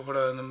நண்பர்கள்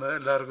ஊடக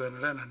எல்லாருக்கும்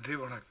என்னோட நன்றி,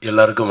 வணக்கம்.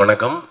 எல்லாருக்கும்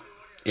வணக்கம்.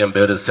 என்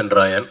பேர்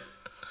சென்ராயன்.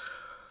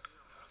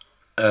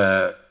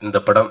 இந்த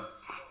படம்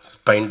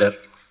ஸ்பைண்டர்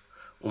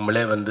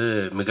உண்மையிலே வந்து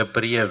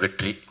மிகப்பெரிய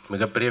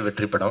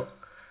வெற்றி படம்.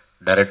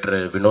 டைரக்டர்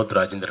வினோத்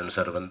ராஜேந்திரன்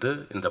சார் வந்து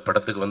இந்த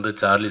படத்துக்கு வந்து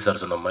சார்லி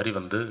சார் சொன்ன மாதிரி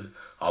வந்து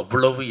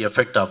அவ்வளவு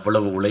எஃபெக்ட்,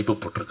 அவ்வளவு உழைப்பு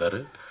போட்டிருக்காரு.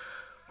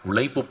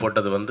 உழைப்பு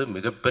போட்டது வந்து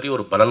மிகப்பெரிய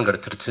ஒரு பலன்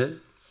கிடச்சிருச்சு.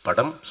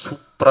 படம்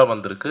சூப்பராக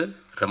வந்திருக்கு,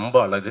 ரொம்ப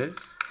அழகு.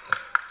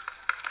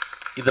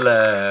 இதில்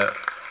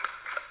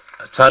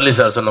சார்லி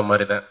சார் சொன்ன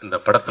மாதிரி தான் இந்த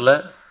படத்தில்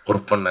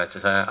ஒர்க் பண்ண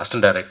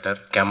அசிஸ்டன்ட் டைரக்டர்,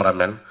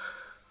 கேமராமேன்,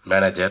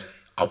 மேனேஜர்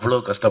அவ்வளோ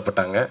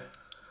கஷ்டப்பட்டாங்க.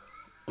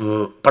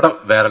 படம்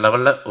வேறு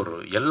லெவலில் ஒரு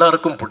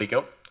எல்லாருக்கும்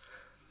பிடிக்கும்.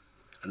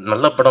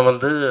 நல்ல படம்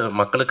வந்து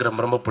மக்களுக்கு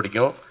ரொம்ப ரொம்ப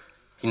பிடிக்கும்.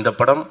 இந்த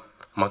படம்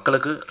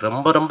மக்களுக்கு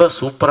ரொம்ப ரொம்ப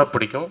சூப்பராக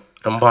பிடிக்கும்.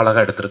 ரொம்ப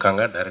அழகாக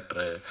எடுத்திருக்காங்க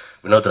director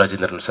Vinod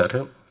Rajendran sir.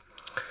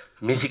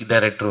 Music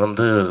director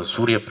வந்து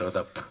சூரிய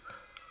பிரதாப்.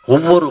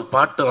 ஒவ்வொரு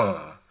பாட்டும்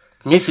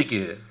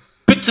மியூசிக்கு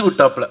பிச்சு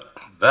விட்டாப்புல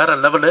வேறு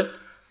லெவலு.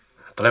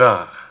 தலைவா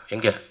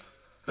எங்கே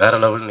வேறு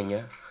லெவல்,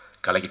 நீங்கள்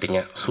கலக்கிட்டீங்க,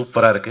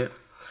 சூப்பராக இருக்குது.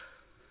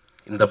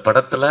 இந்த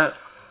படத்தில்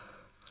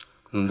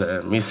இந்த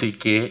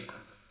மியூசிக்கு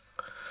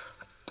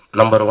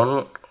நம்பர் 1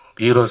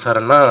 ஹீரோ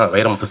சார்னா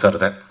வைரமுத்து சார்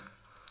தான்.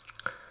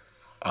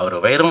 அவர்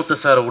வைரமுத்து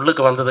சார்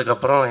உள்ளுக்கு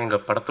வந்ததுக்கப்புறம்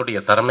எங்கள் படத்துடைய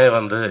தரமே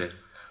வந்து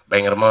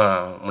பயங்கரமாக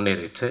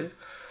முன்னேறிச்சு.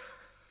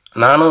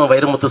 நானும்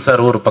வைரமுத்து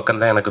சார் ஒரு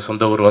பக்கம்தான். எனக்கு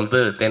சொந்த ஊர் வந்து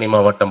தேனி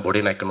மாவட்டம்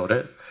பொடிநாயக்கனூர்.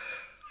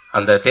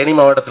 அந்த தேனி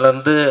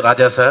மாவட்டத்துலேருந்து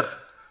ராஜா sir,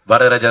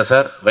 Bharathiraja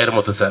sir,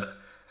 Vairamuthu sir,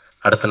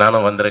 அடுத்து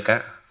நானும்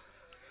வந்திருக்கேன்.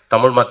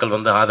 தமிழ் மக்கள்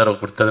வந்து ஆதரவு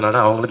கொடுத்ததுனால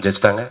அவங்களும்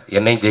ஜெயிச்சிட்டாங்க.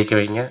 என்னையும் ஜெயிக்க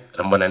வைங்க.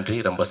 ரொம்ப நன்றி,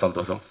 ரொம்ப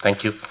சந்தோஷம்.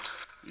 தேங்க்யூ.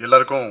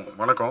 எல்லாருக்கும்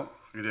வணக்கம்.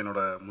 இது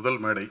என்னோட முதல்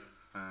மேடை.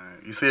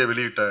 இசையை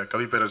வெளியிட்ட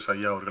கவிப்பேரரசு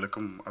ஐயா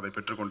அவர்களுக்கும் அதை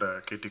பெற்றுக்கொண்ட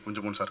கேடி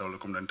குஞ்சுமோன் சார்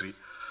அவர்களுக்கும் நன்றி.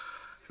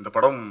 இந்த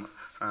படம்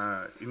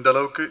இந்த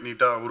அளவுக்கு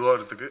நீட்டாக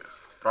உருவாகிறதுக்கு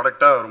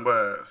ப்ராடக்டாக ரொம்ப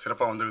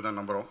சிறப்பாக வந்துருக்கு தான்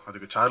நம்புகிறோம்.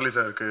 அதுக்கு சார்லி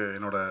சாருக்கு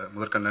என்னோட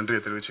முதற்க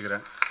நன்றியை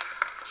தெரிவிச்சுக்கிறேன்.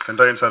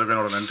 சென்ராயன் சாருக்கு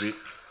என்னோட நன்றி.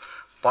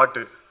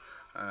 பாட்டு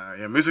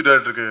என் மியூசிக்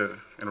டைரக்டருக்கு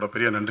என்னோட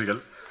பெரிய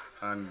நன்றிகள்.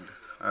 அண்ட்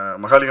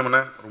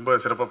மகாலிங்கம்ண்ணே ரொம்ப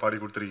சிறப்பாக பாடி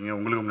கொடுத்துருக்கீங்க,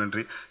 உங்களுக்கும்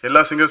நன்றி.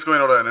 எல்லா சிங்கர்ஸ்க்கும்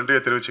என்னோட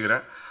நன்றியை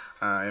தெரிவிச்சுக்கிறேன்.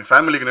 என்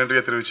ஃபேமிலிக்கு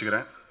நன்றியை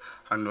தெரிவிச்சுக்கிறேன்.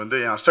 அண்ட் வந்து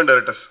என் அசிஸ்டன்ட்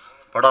டைரக்டர்ஸ்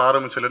படம்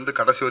ஆரம்பிச்சிலேருந்து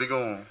கடைசி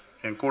வரைக்கும்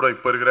என் கூட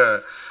இப்போ இருக்கிற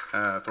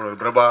தோழர்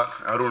பிரபா,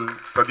 அருண்,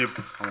 பிரதீப்,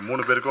 அவங்க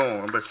 3 பேருக்கும்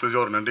ரொம்ப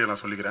எக்ஸ்க்ளூசிவாக ஒரு நன்றியை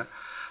நான் சொல்லிக்கிறேன்.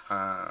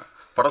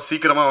 படம்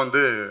சீக்கிரமாக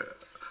வந்து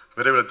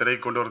விரைவில்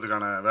திரைக்கு கொண்டு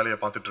வரதுக்கான வேலையை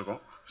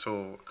பார்த்துட்ருக்கோம். ஸோ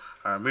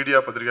மீடியா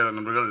பத்திரிகையாளர்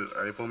நண்பர்கள்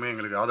எப்போவுமே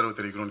எங்களுக்கு ஆதரவு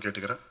தெரிவிக்கணும்னு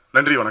கேட்டுக்கிறேன்.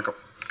 நன்றி, வணக்கம்.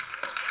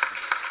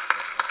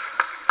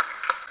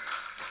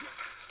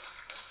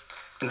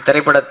 இந்த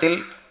திரைப்படத்தில்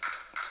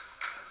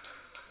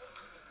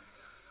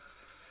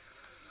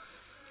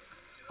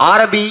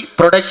ஆரபி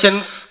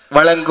புரொடக்ஷன்ஸ்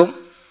வழங்கும்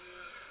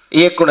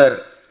இயக்குனர்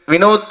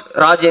வினோத்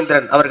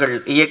ராஜேந்திரன் அவர்கள்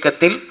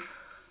இயக்கத்தில்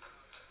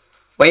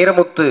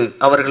வைரமுத்து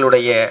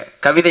அவர்களுடைய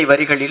கவிதை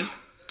வரிகளில்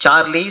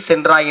சார்லி,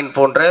 சென்ராயன்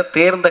போன்ற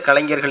தேர்ந்த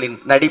கலைஞர்களின்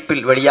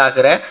நடிப்பில்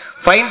வெளியாகிற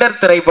ஃபைண்டர்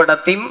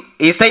திரைப்படத்தின்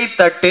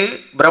இசைத்தட்டு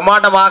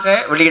பிரம்மாண்டமாக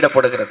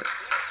வெளியிடப்படுகிறது.